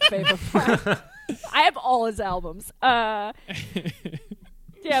problematic favorite friend. I have all his albums. Damn,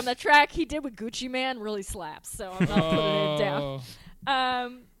 the track he did with Gucci Man really slaps, so I'm not putting it down.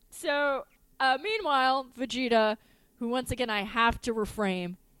 Oh. Meanwhile, Vegeta, who once again I have to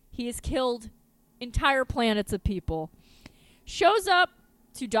reframe, he has killed entire planets of people, shows up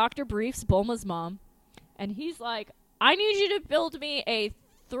to Dr. Briefs, Bulma's mom, and he's like, I need you to build me a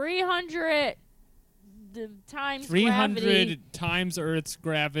 300 times 300 gravity times Earth's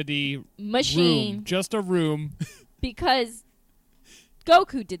gravity machine room. Just a room. because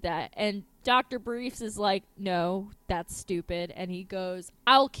Goku did that. And Dr. Briefs is like, no, that's stupid. And he goes,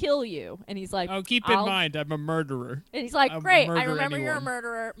 I'll kill you. And he's like, Oh, keep in mind, I'm a murderer. And he's like, I'll great, I murder remember you're a anyone."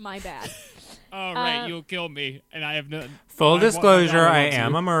 murderer. My bad. Oh, right, you'll kill me, and I have no. Full my disclosure, daughter I wants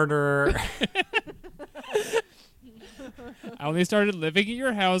am you. a murderer. I only started living at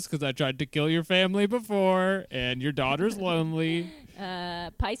your house because I tried to kill your family before, and your daughter's lonely.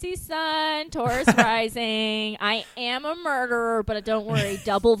 Pisces sun, Taurus rising. I am a murderer, but don't worry,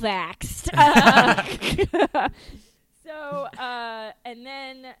 double vaxxed. And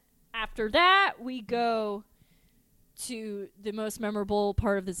then after that, we go to the most memorable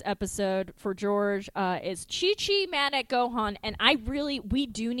part of this episode for George is Chi-Chi mad at Gohan. And we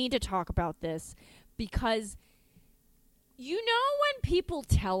do need to talk about this because you know when people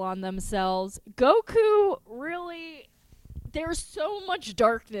tell on themselves, Goku really... There's so much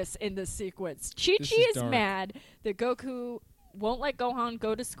darkness in this sequence. Chi-Chi is dark. mad that Goku won't let Gohan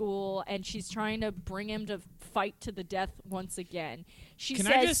go to school, and she's trying to bring him to fight to the death once again. She Can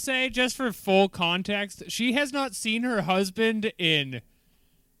says, I just say, just for full context, she has not seen her husband in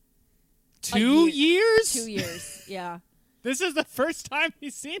 2 years? 2 years, yeah. This is the first time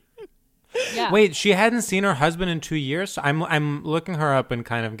he's seen him? Yeah. Wait, she hadn't seen her husband in 2 years? I'm looking her up and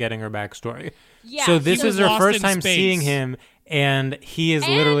kind of getting her backstory. Yeah, So he this was is her lost first in time space. seeing him, and he is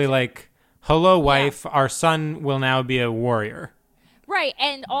literally like, hello, wife, our son will now be a warrior. Right,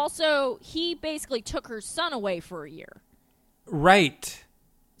 and also, he basically took her son away for a year. Right.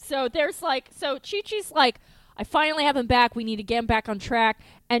 So there's so Chi-Chi's like, I finally have him back. We need to get him back on track.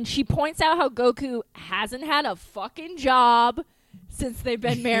 And she points out how Goku hasn't had a fucking job since they've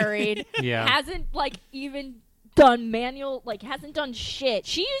been married. Yeah. Hasn't, even done hasn't done shit.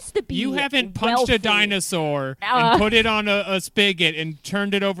 She used to be You haven't punched wealthy. a dinosaur and put it on a spigot and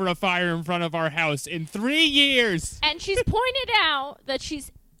turned it over a fire in front of our house in 3 years. And she's pointed out that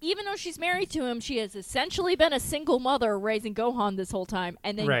even though she's married to him, she has essentially been a single mother raising Gohan this whole time.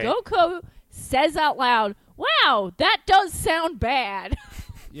 And then Right. Goku says out loud, wow, that does sound bad.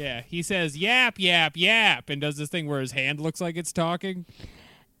 Yeah, he says yap, yap, yap, and does this thing where his hand looks like it's talking.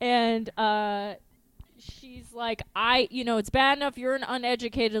 And she's like, it's bad enough you're an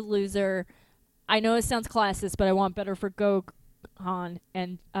uneducated loser. I know it sounds classist, but I want better for Gohan.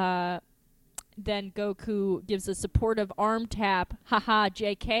 And then Goku gives a supportive arm tap. Haha,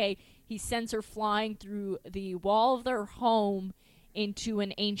 JK. He sends her flying through the wall of their home into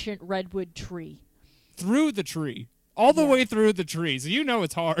an ancient redwood tree. Through the tree. All the way through the tree, so you know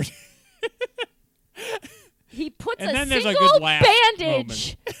it's hard. He puts And a then there's a single good laugh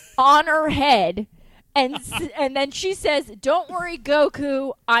bandage on her head, and then she says, "Don't worry,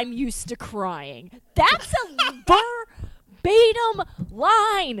 Goku. I'm used to crying." That's a verbatim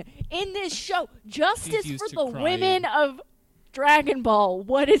line in this show. Justice used for to the crying. women of Dragon Ball.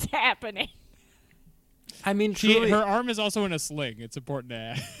 What is happening? I mean, truly, Her arm is also in a sling. It's important to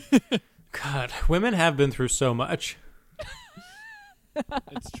add. God, women have been through so much.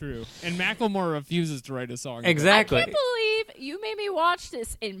 It's true. And Macklemore refuses to write a song. Exactly. I can't believe you made me watch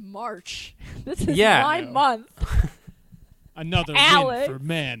this in March. This is Yeah. my month. Another Alex. win for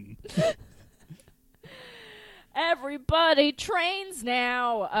men. Everybody trains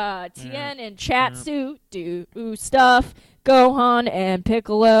now. Tien and Chatsu do stuff. Gohan and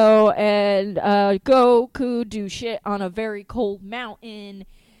Piccolo and Goku do shit on a very cold mountain.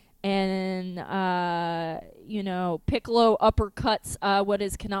 And, Piccolo uppercuts what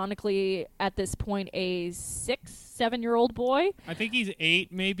is canonically, at this point, a 6-7-year-old boy. I think he's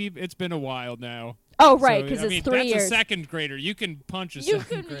 8, maybe. It's been a while now. Oh, right, because So, it's 3 years. That's a second grader. You can punch a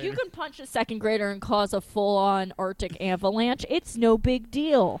second grader. You can punch a second grader and cause a full-on Arctic avalanche. It's no big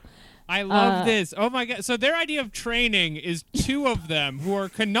deal. I love this. Oh, my God. So their idea of training is 2 of them who are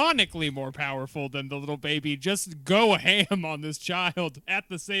canonically more powerful than the little baby just go ham on this child at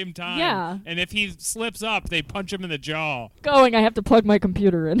the same time. Yeah. And if he slips up, they punch him in the jaw. I have to plug my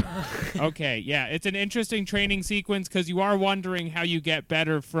computer in. Okay, yeah. It's an interesting training sequence because you are wondering how you get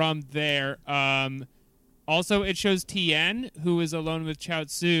better from there. Also, it shows Tien, who is alone with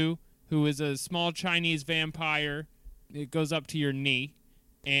Chaozu, who is a small Chinese vampire. It goes up to your knee.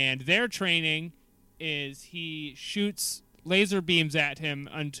 And their training is he shoots laser beams at him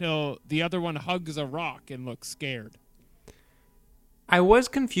until the other one hugs a rock and looks scared. I was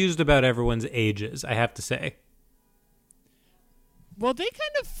confused about everyone's ages, I have to say. Well, they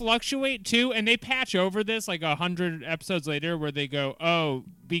kind of fluctuate too, and they patch over this like 100 episodes later where they go, oh,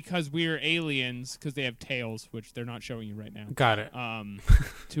 because we're aliens, because they have tails, which they're not showing you right now. Got it.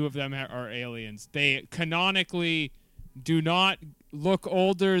 2 of them are aliens. They canonically do not look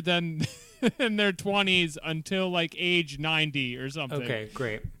older than in their 20s until like age 90 or something. Okay,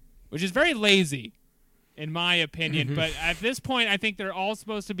 great. Which is very lazy, in my opinion. But at this point, I think they're all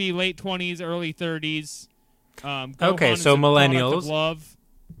supposed to be late 20s, early 30s. Okay, Gohan so is a product millennials. of love.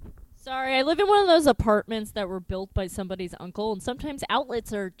 Sorry, I live in one of those apartments that were built by somebody's uncle, and sometimes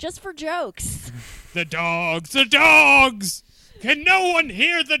outlets are just for jokes. The dogs! The dogs! Can no one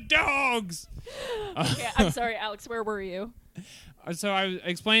hear the dogs? Okay, I'm sorry, Alex, where were you? So I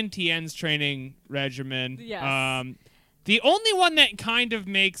explained Tien's training regimen. Yes. The only one that kind of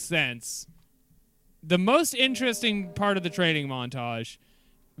makes sense, the most interesting part of the training montage,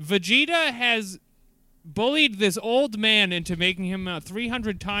 Vegeta has bullied this old man into making him a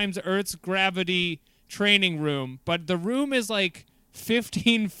 300 times Earth's gravity training room, but the room is like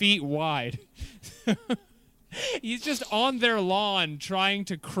 15 feet wide. He's just on their lawn trying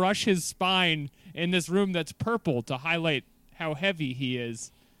to crush his spine in this room that's purple to highlight how heavy he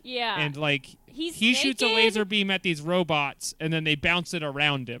is. Yeah. And like He's he shoots a naked. laser beam at these robots and then they bounce it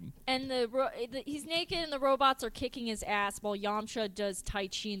around him. And he's naked and the robots are kicking his ass while Yamcha does Tai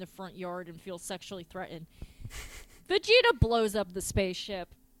Chi in the front yard and feels sexually threatened. Vegeta blows up the spaceship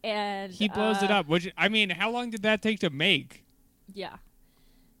and He blows it up. Which, I mean, how long did that take to make? Yeah.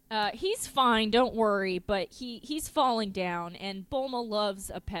 He's fine, don't worry, but he's falling down, and Bulma loves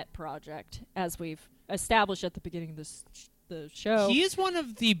a pet project, as we've established at the beginning of the show. He is one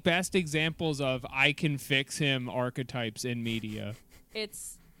of the best examples of I can fix him archetypes in media.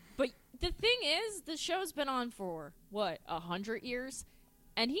 But the thing is, the show's been on for, 100 years?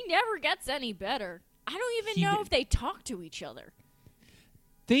 And he never gets any better. I don't even know if they talk to each other.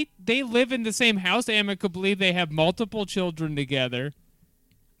 They live in the same house amicably. They have multiple children together.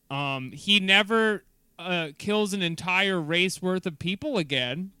 He never kills an entire race worth of people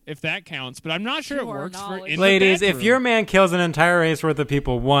again, if that counts. But I'm not sure To it our works for knowledge. in the Ladies, if bedroom. your man kills an entire race worth of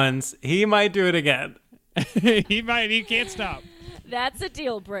people once, he might do it again. he can't stop. That's a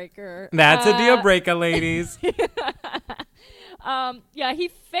deal breaker. That's a deal breaker, ladies. Yeah, he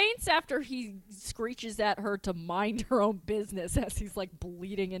faints after he screeches at her to mind her own business as he's like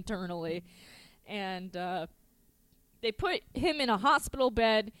bleeding internally. And they put him in a hospital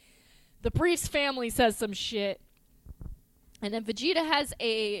bed. The priest's family says some shit. And then Vegeta has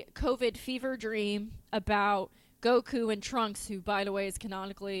a COVID fever dream about Goku and Trunks, who, by the way, is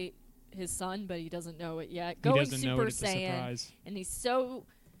canonically his son, but he doesn't know it yet. Going doesn't know Super it, it's a Saiyan. surprise. And he's so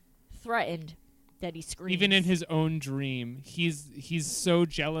threatened that he screams. Even in his own dream, he's so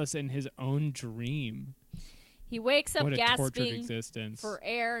jealous in his own dream. He wakes up What a tortured gasping existence. for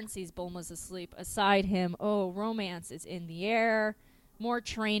air and sees Bulma's asleep aside him. Oh, romance is in the air. More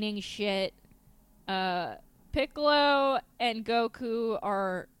training shit. Piccolo and Goku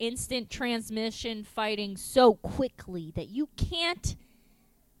are instant transmission fighting so quickly that you can't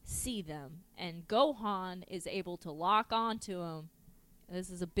see them. And Gohan is able to lock onto him. This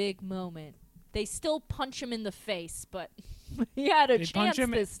is a big moment. They still punch him in the face, but he had a They chance punch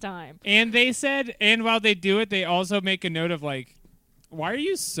him- this time. And they said, and while they do it, they also make a note of like, Why are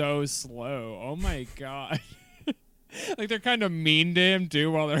you so slow? Oh my god. Like they're kind of mean to him too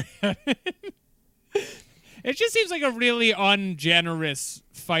while they're at it. It just seems like a really ungenerous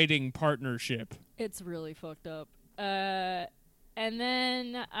fighting partnership. It's really fucked up. And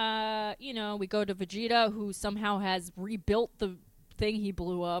then, we go to Vegeta, who somehow has rebuilt the thing he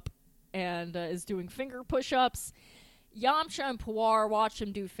blew up and is doing finger push-ups. Yamcha and Puar watch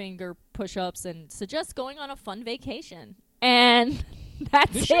him do finger push-ups and suggest going on a fun vacation. And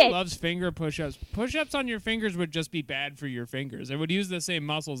that's This it. show loves finger push-ups. Push-ups on your fingers would just be bad for your fingers. It would use the same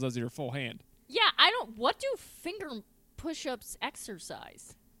muscles as your full hand. Yeah, what do finger push-ups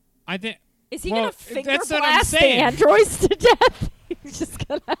exercise? I think... Is he Well, gonna finger that's what I'm blast the saying. androids to death? He's just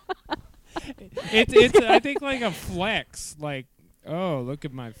gonna... It's I think like a flex. Like, oh, look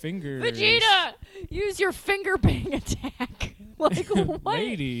at my fingers. Vegeta, use your finger bang attack. Like what?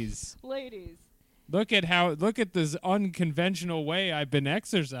 Ladies. Look at this unconventional way I've been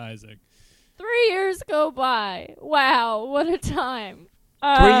exercising. 3 years go by. Wow, what a time.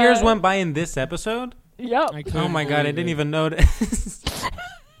 3 years went by in this episode? Yep. I Oh couldn't my god, I believe didn't it. even notice.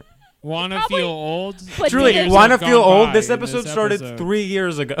 Wanna Probably- feel old? But Truly, did it- wanna Gone feel old? by This in episode started 3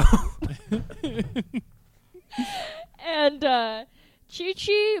 years ago. And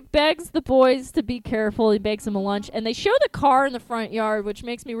Chi-Chi begs the boys to be careful. He begs them a lunch. And they show the car in the front yard, which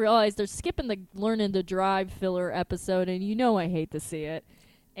makes me realize they're skipping the learning to drive filler episode. And you know I hate to see it.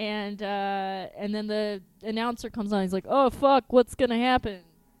 And then the announcer comes on. He's like, oh, fuck, what's going to happen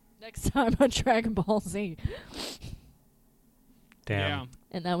next time on Dragon Ball Z? Damn. Yeah.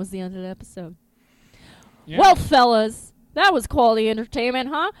 And that was the end of the episode. Yeah. Well, fellas, that was quality entertainment,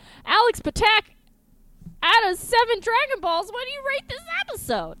 huh? Alex Patak, out of 7 Dragon Balls, what do you rate this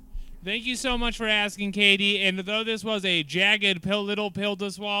episode? Thank you so much for asking, Katie. And though this was a jagged little pill to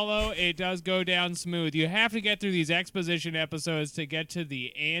swallow, it does go down smooth. You have to get through these exposition episodes to get to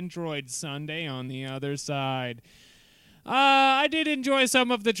the Android Sunday on the other side. I did enjoy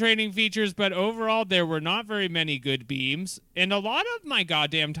some of the training features, but overall there were not very many good beams, and a lot of my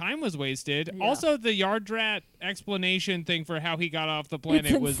goddamn time was wasted. Yeah. Also, the Yardrat explanation thing for how he got off the planet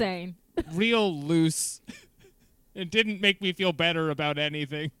It's was insane. real loose. It didn't make me feel better about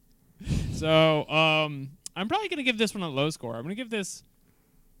anything. So, I'm probably going to give this one a low score. I'm going to give this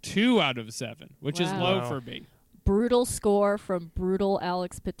 2 out of 7, which is Wow. low Wow. for me. Brutal score from brutal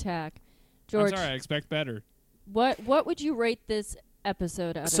Alex Patak. George, I'm sorry, I expect better. what would you rate this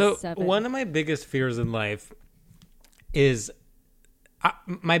episode out So of 7? one of my biggest fears in life is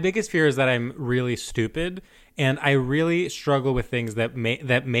my biggest fear is that I'm really stupid, and I really struggle with things that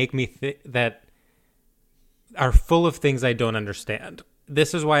make me that are full of things I don't understand.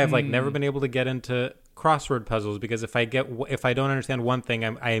 This is why I've never been able to get into crossword puzzles, because if I don't understand one thing,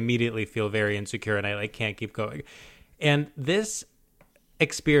 I immediately feel very insecure and I can't keep going. And this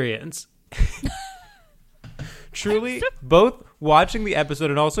experience truly, both watching the episode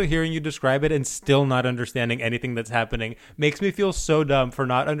and also hearing you describe it and still not understanding anything that's happening makes me feel so dumb for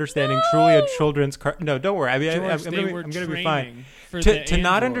not understanding truly a children's No, don't worry. I mean, George, I'm they gonna were be fine. training for To the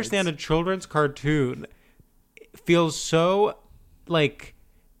not androids. understand a children's cartoon feels so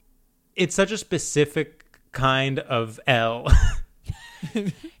it's such a specific kind of L.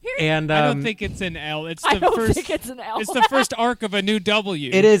 And I don't think it's an L. It's the I don't first. think it's an L. It's the first arc of a new W.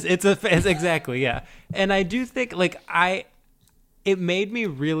 It is. It's exactly, yeah. And I do think it made me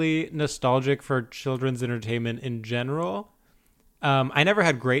really nostalgic for children's entertainment in general. I never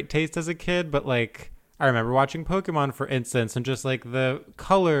had great taste as a kid, but I remember watching Pokemon, for instance, and just the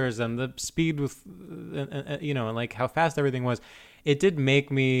colors and the speed with, and how fast everything was. It did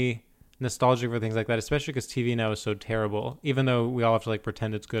make me nostalgic for things like that, especially because TV now is so terrible, even though we all have to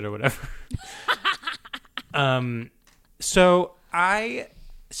pretend it's good or whatever. So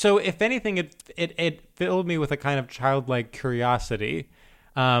if anything, it filled me with a kind of childlike curiosity.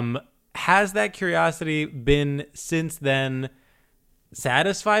 Has that curiosity been since then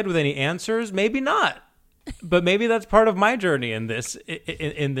satisfied with any answers? Maybe not, but maybe that's part of my journey in this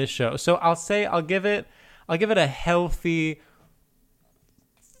show. So I'll give it a healthy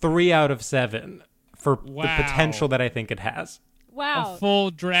 3 out of 7 for Wow. the potential that I think it has. Wow. A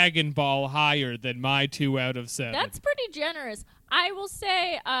full Dragon Ball higher than my 2 out of 7. That's pretty generous. I will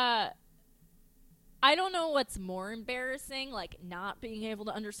say, I don't know what's more embarrassing, not being able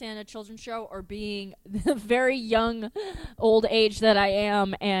to understand a children's show or being the very young old age that I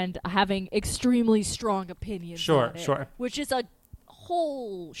am and having extremely strong opinions Sure, on it, sure. which is a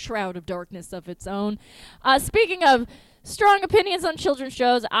whole shroud of darkness of its own. Speaking of strong opinions on children's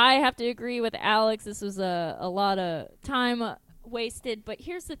shows, I have to agree with Alex. This was a lot of time wasted, but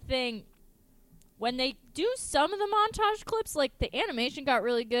here's the thing. when they do some of the montage clips, like the animation got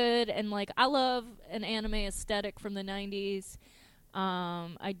really good, and like I love an anime aesthetic from the 90s.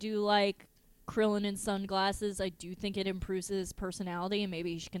 I do like Krillin in sunglasses. I do think it improves his personality, and maybe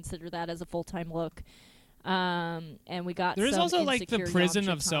you should consider that as a full-time look. And we got There's some also like the insecure prison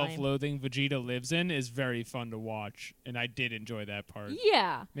Yamcha of time. self-loathing Vegeta lives in is very fun to watch, and I did enjoy that part.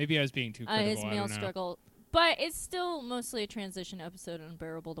 Yeah. Maybe I was being too critical. His I male don't know. struggle. But it's still mostly a transition episode and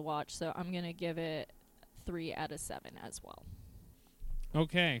unbearable to watch, so I'm going to give it 3 out of 7 as well.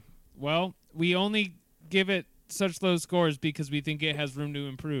 Okay. Well, we only give it such low scores because we think it has room to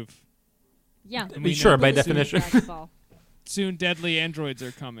improve. Yeah. And we Sure, know by that definition. soon deadly androids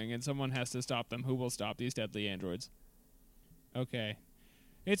are coming, and someone has to stop them. Who will stop these deadly androids? Okay.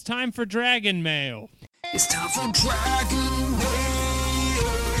 It's time for Dragon Mail. It's time for Dragon Mail.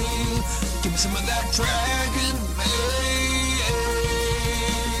 Give me some of that Dragon Mail.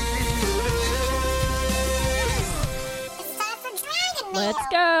 Let's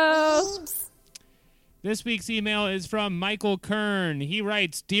go. This week's email is from Michael Kern. He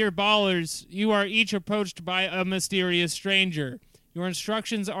writes, Dear Ballers, you are each approached by a mysterious stranger. Your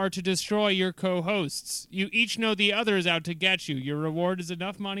instructions are to destroy your co-hosts. You each know the other is out to get you. Your reward is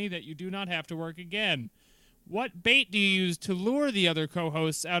enough money that you do not have to work again. What bait do you use to lure the other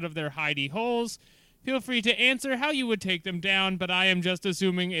co-hosts out of their hidey holes? Feel free to answer how you would take them down, but I am just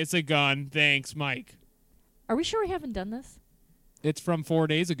assuming it's a gun. Thanks, Mike. Are we sure we haven't done this? It's from 4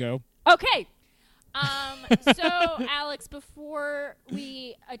 days ago. Okay. So, Alex, before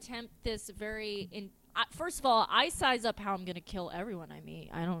we attempt this first of all, I size up how I'm going to kill everyone I meet.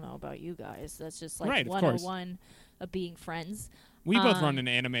 I don't know about you guys. That's just like Right, of 101 of being friends. We both run an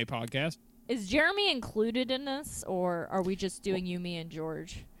anime podcast. Is Jeremy included in this, or are we just doing you, me, and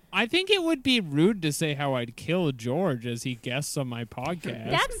George? I think it would be rude to say how I'd kill George as he guests on my podcast.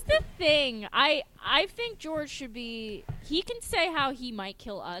 That's the thing. I think George should be... He can say how he might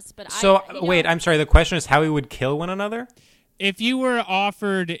kill us, but wait, I'm sorry. The question is how we would kill one another? If you were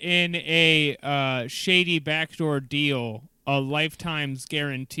offered in a shady backdoor deal a lifetime's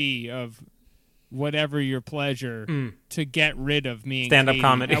guarantee of whatever your pleasure to get rid of me and Stand-up Katie,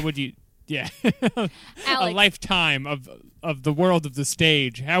 comedy. how would you... Yeah. A Alex, lifetime of the world of the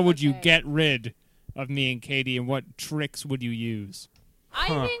stage. How would you Okay. get rid of me and Katie, and what tricks would you use? I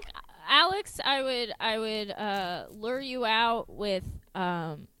think, Alex, I would lure you out with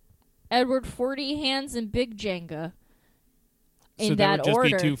Edward 40 Hands and Big Jenga. In So that there would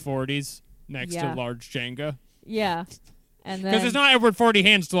just order. be two 40s next Yeah. to large Jenga. Yeah. And Because then... it's not Edward 40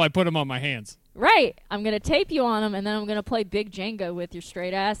 hands till I put them on my hands. Right. I'm going to tape you on them, and then I'm going to play Big Jenga with your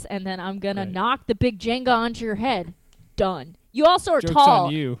straight ass, and then I'm going to Right. knock the Big Jenga onto your head. Done. You also are Joke's tall.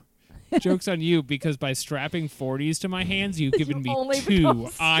 on you. Joke's on you, because by strapping 40s to my hands, you've given me only 2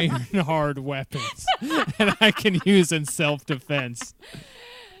 becomes- iron-hard weapons that I can use in self-defense.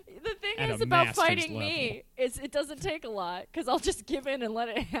 The thing At is a about master's fighting me is it doesn't take a lot, because I'll just give in and let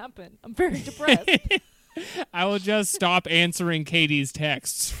it happen. I'm very depressed. I will just stop answering Katie's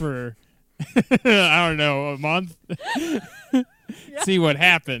texts for, I don't know, a month. See what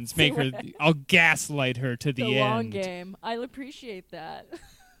happens. I'll gaslight her to the The end. long game. I appreciate that.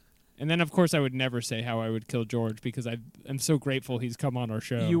 And then, of course, I would never say how I would kill George because I'm so grateful he's come on our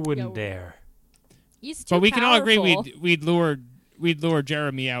show. You wouldn't Yeah, dare. He's too But we can all agree powerful. we'd lure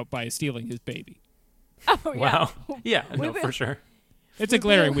Jeremy out by stealing his baby. Oh, yeah. Wow. Yeah, no, been- for sure. It's a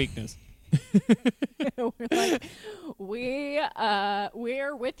glaring weakness. We're like,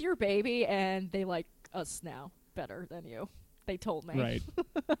 we're with your baby, and they like us now better than you. They told me. Right.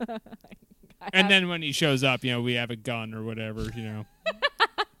 I And have- then when he shows up, we have a gun or whatever,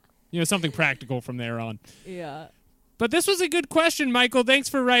 something practical from there on. yeah. But this was a good question, Michael. Thanks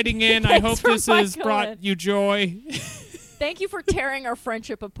for writing in. I Thanks hope for this has Michael. brought you joy. Thank you for tearing our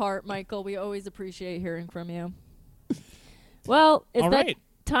friendship apart, Michael. We always appreciate hearing from you. Well, it's All that right.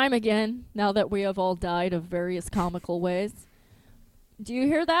 time again, now that we have all died of various comical ways. Do you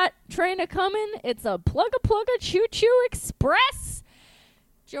hear that train a-comin'? It's a plugga choo-choo express.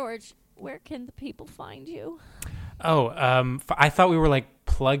 George, where can the people find you? Oh, I thought we were like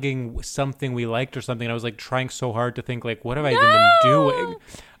plugging something we liked or something. I was like trying so hard to think like, what have I even been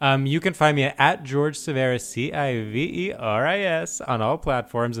doing? You can find me at George Civeris, Civeris, on all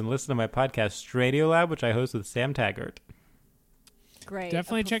platforms, and listen to my podcast Stradiolab, which I host with Sam Taggart. Great.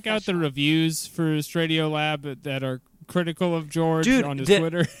 Definitely a check out the professional. reviews for Stradiolab that are critical of George Dude, on his did-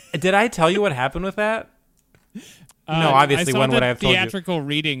 Twitter. Did I tell you what happened with that? No, obviously, I saw when the would I have told you? theatrical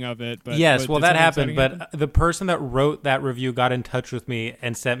reading of it. But Yes, but well, did that something happened, exciting but the person that wrote that review got in touch with me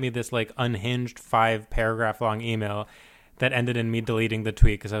and sent me this like unhinged 5-paragraph long email that ended in me deleting the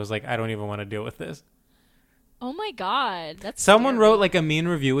tweet because I was like, I don't even want to deal with this. Oh my god, that's Someone scary. wrote like a mean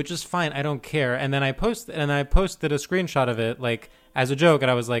review, which is fine. I don't care. And then I posted a screenshot of it like as a joke, and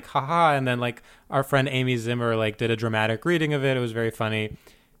I was like, haha. And then like our friend Amy Zimmer like did a dramatic reading of it. It was very funny.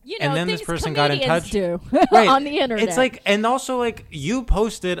 You know, and then this things person got in comedians touch do right. on the internet. It's like, and also like you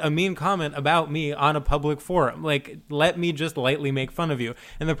posted a mean comment about me on a public forum. Like, let me just lightly make fun of you.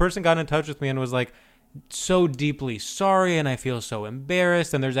 And the person got in touch with me and was like, so deeply sorry, and I feel so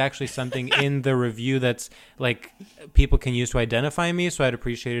embarrassed, and there's actually something in the review that's like people can use to identify me, so I'd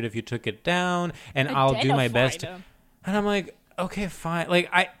appreciate it if you took it down, and I'll do my best. Identified him. And I'm like, okay, fine. Like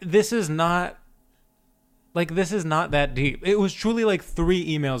this is not that deep. It was truly like 3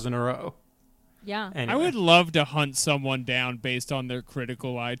 emails in a row. Yeah. Anyway. I would love to hunt someone down based on their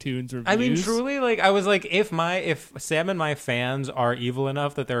critical iTunes reviews. I mean, truly, like, I was like, if Sam and my fans are evil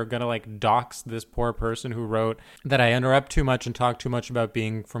enough that they're gonna like dox this poor person who wrote that I interrupt too much and talk too much about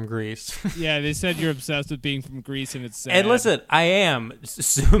being from Greece. Yeah, they said you're obsessed with being from Greece, and it's sad. And listen, I am.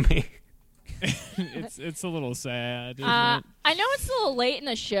 Sue me. It's a little sad. Isn't I it? know it's a little late in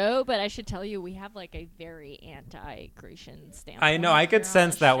the show, but I should tell you we have like a very anti-Grecian stance. I know. I could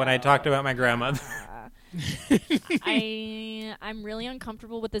sense that when I talked about my grandmother. I'm really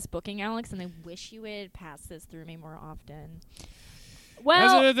uncomfortable with this booking, Alex, and I wish you would pass this through me more often. As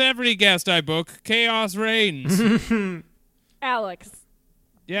Well, with every guest I book, chaos reigns. Alex,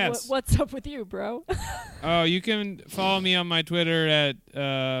 Yes. what's up with you, bro? Oh, you can follow me on my Twitter at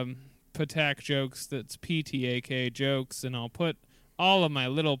Patak Jokes. That's PTAK Jokes, and I'll put all of my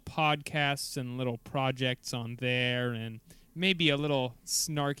little podcasts and little projects on there, and maybe a little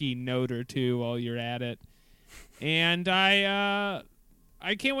snarky note or two while you're at it. And I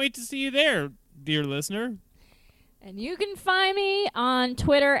can't wait to see you there, dear listener. And you can find me on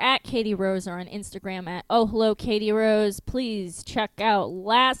Twitter at Katie Rose or on Instagram at Oh Hello Katie Rose. Please check out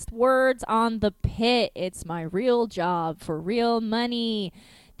Last Words on the Pit. It's my real job for real money.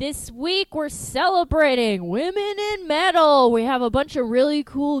 This week we're celebrating women in metal. We have a bunch of really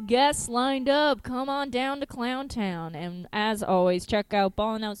cool guests lined up. Come on down to Clowntown. And as always, check out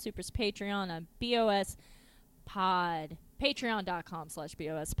Ballin' Out Super's Patreon on BOS Pod.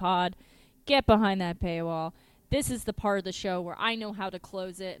 Patreon.com/BOS Pod. Get behind that paywall. This is the part of the show where I know how to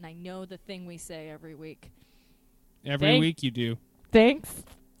close it, and I know the thing we say every week. Every week you do. Thanks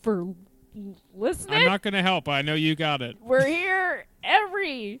for listening. I'm not going to help. I know you got it. We're here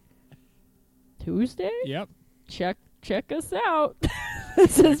every Tuesday. Yep. Check us out.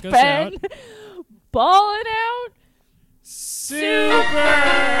 This has Check us been Ballin' Out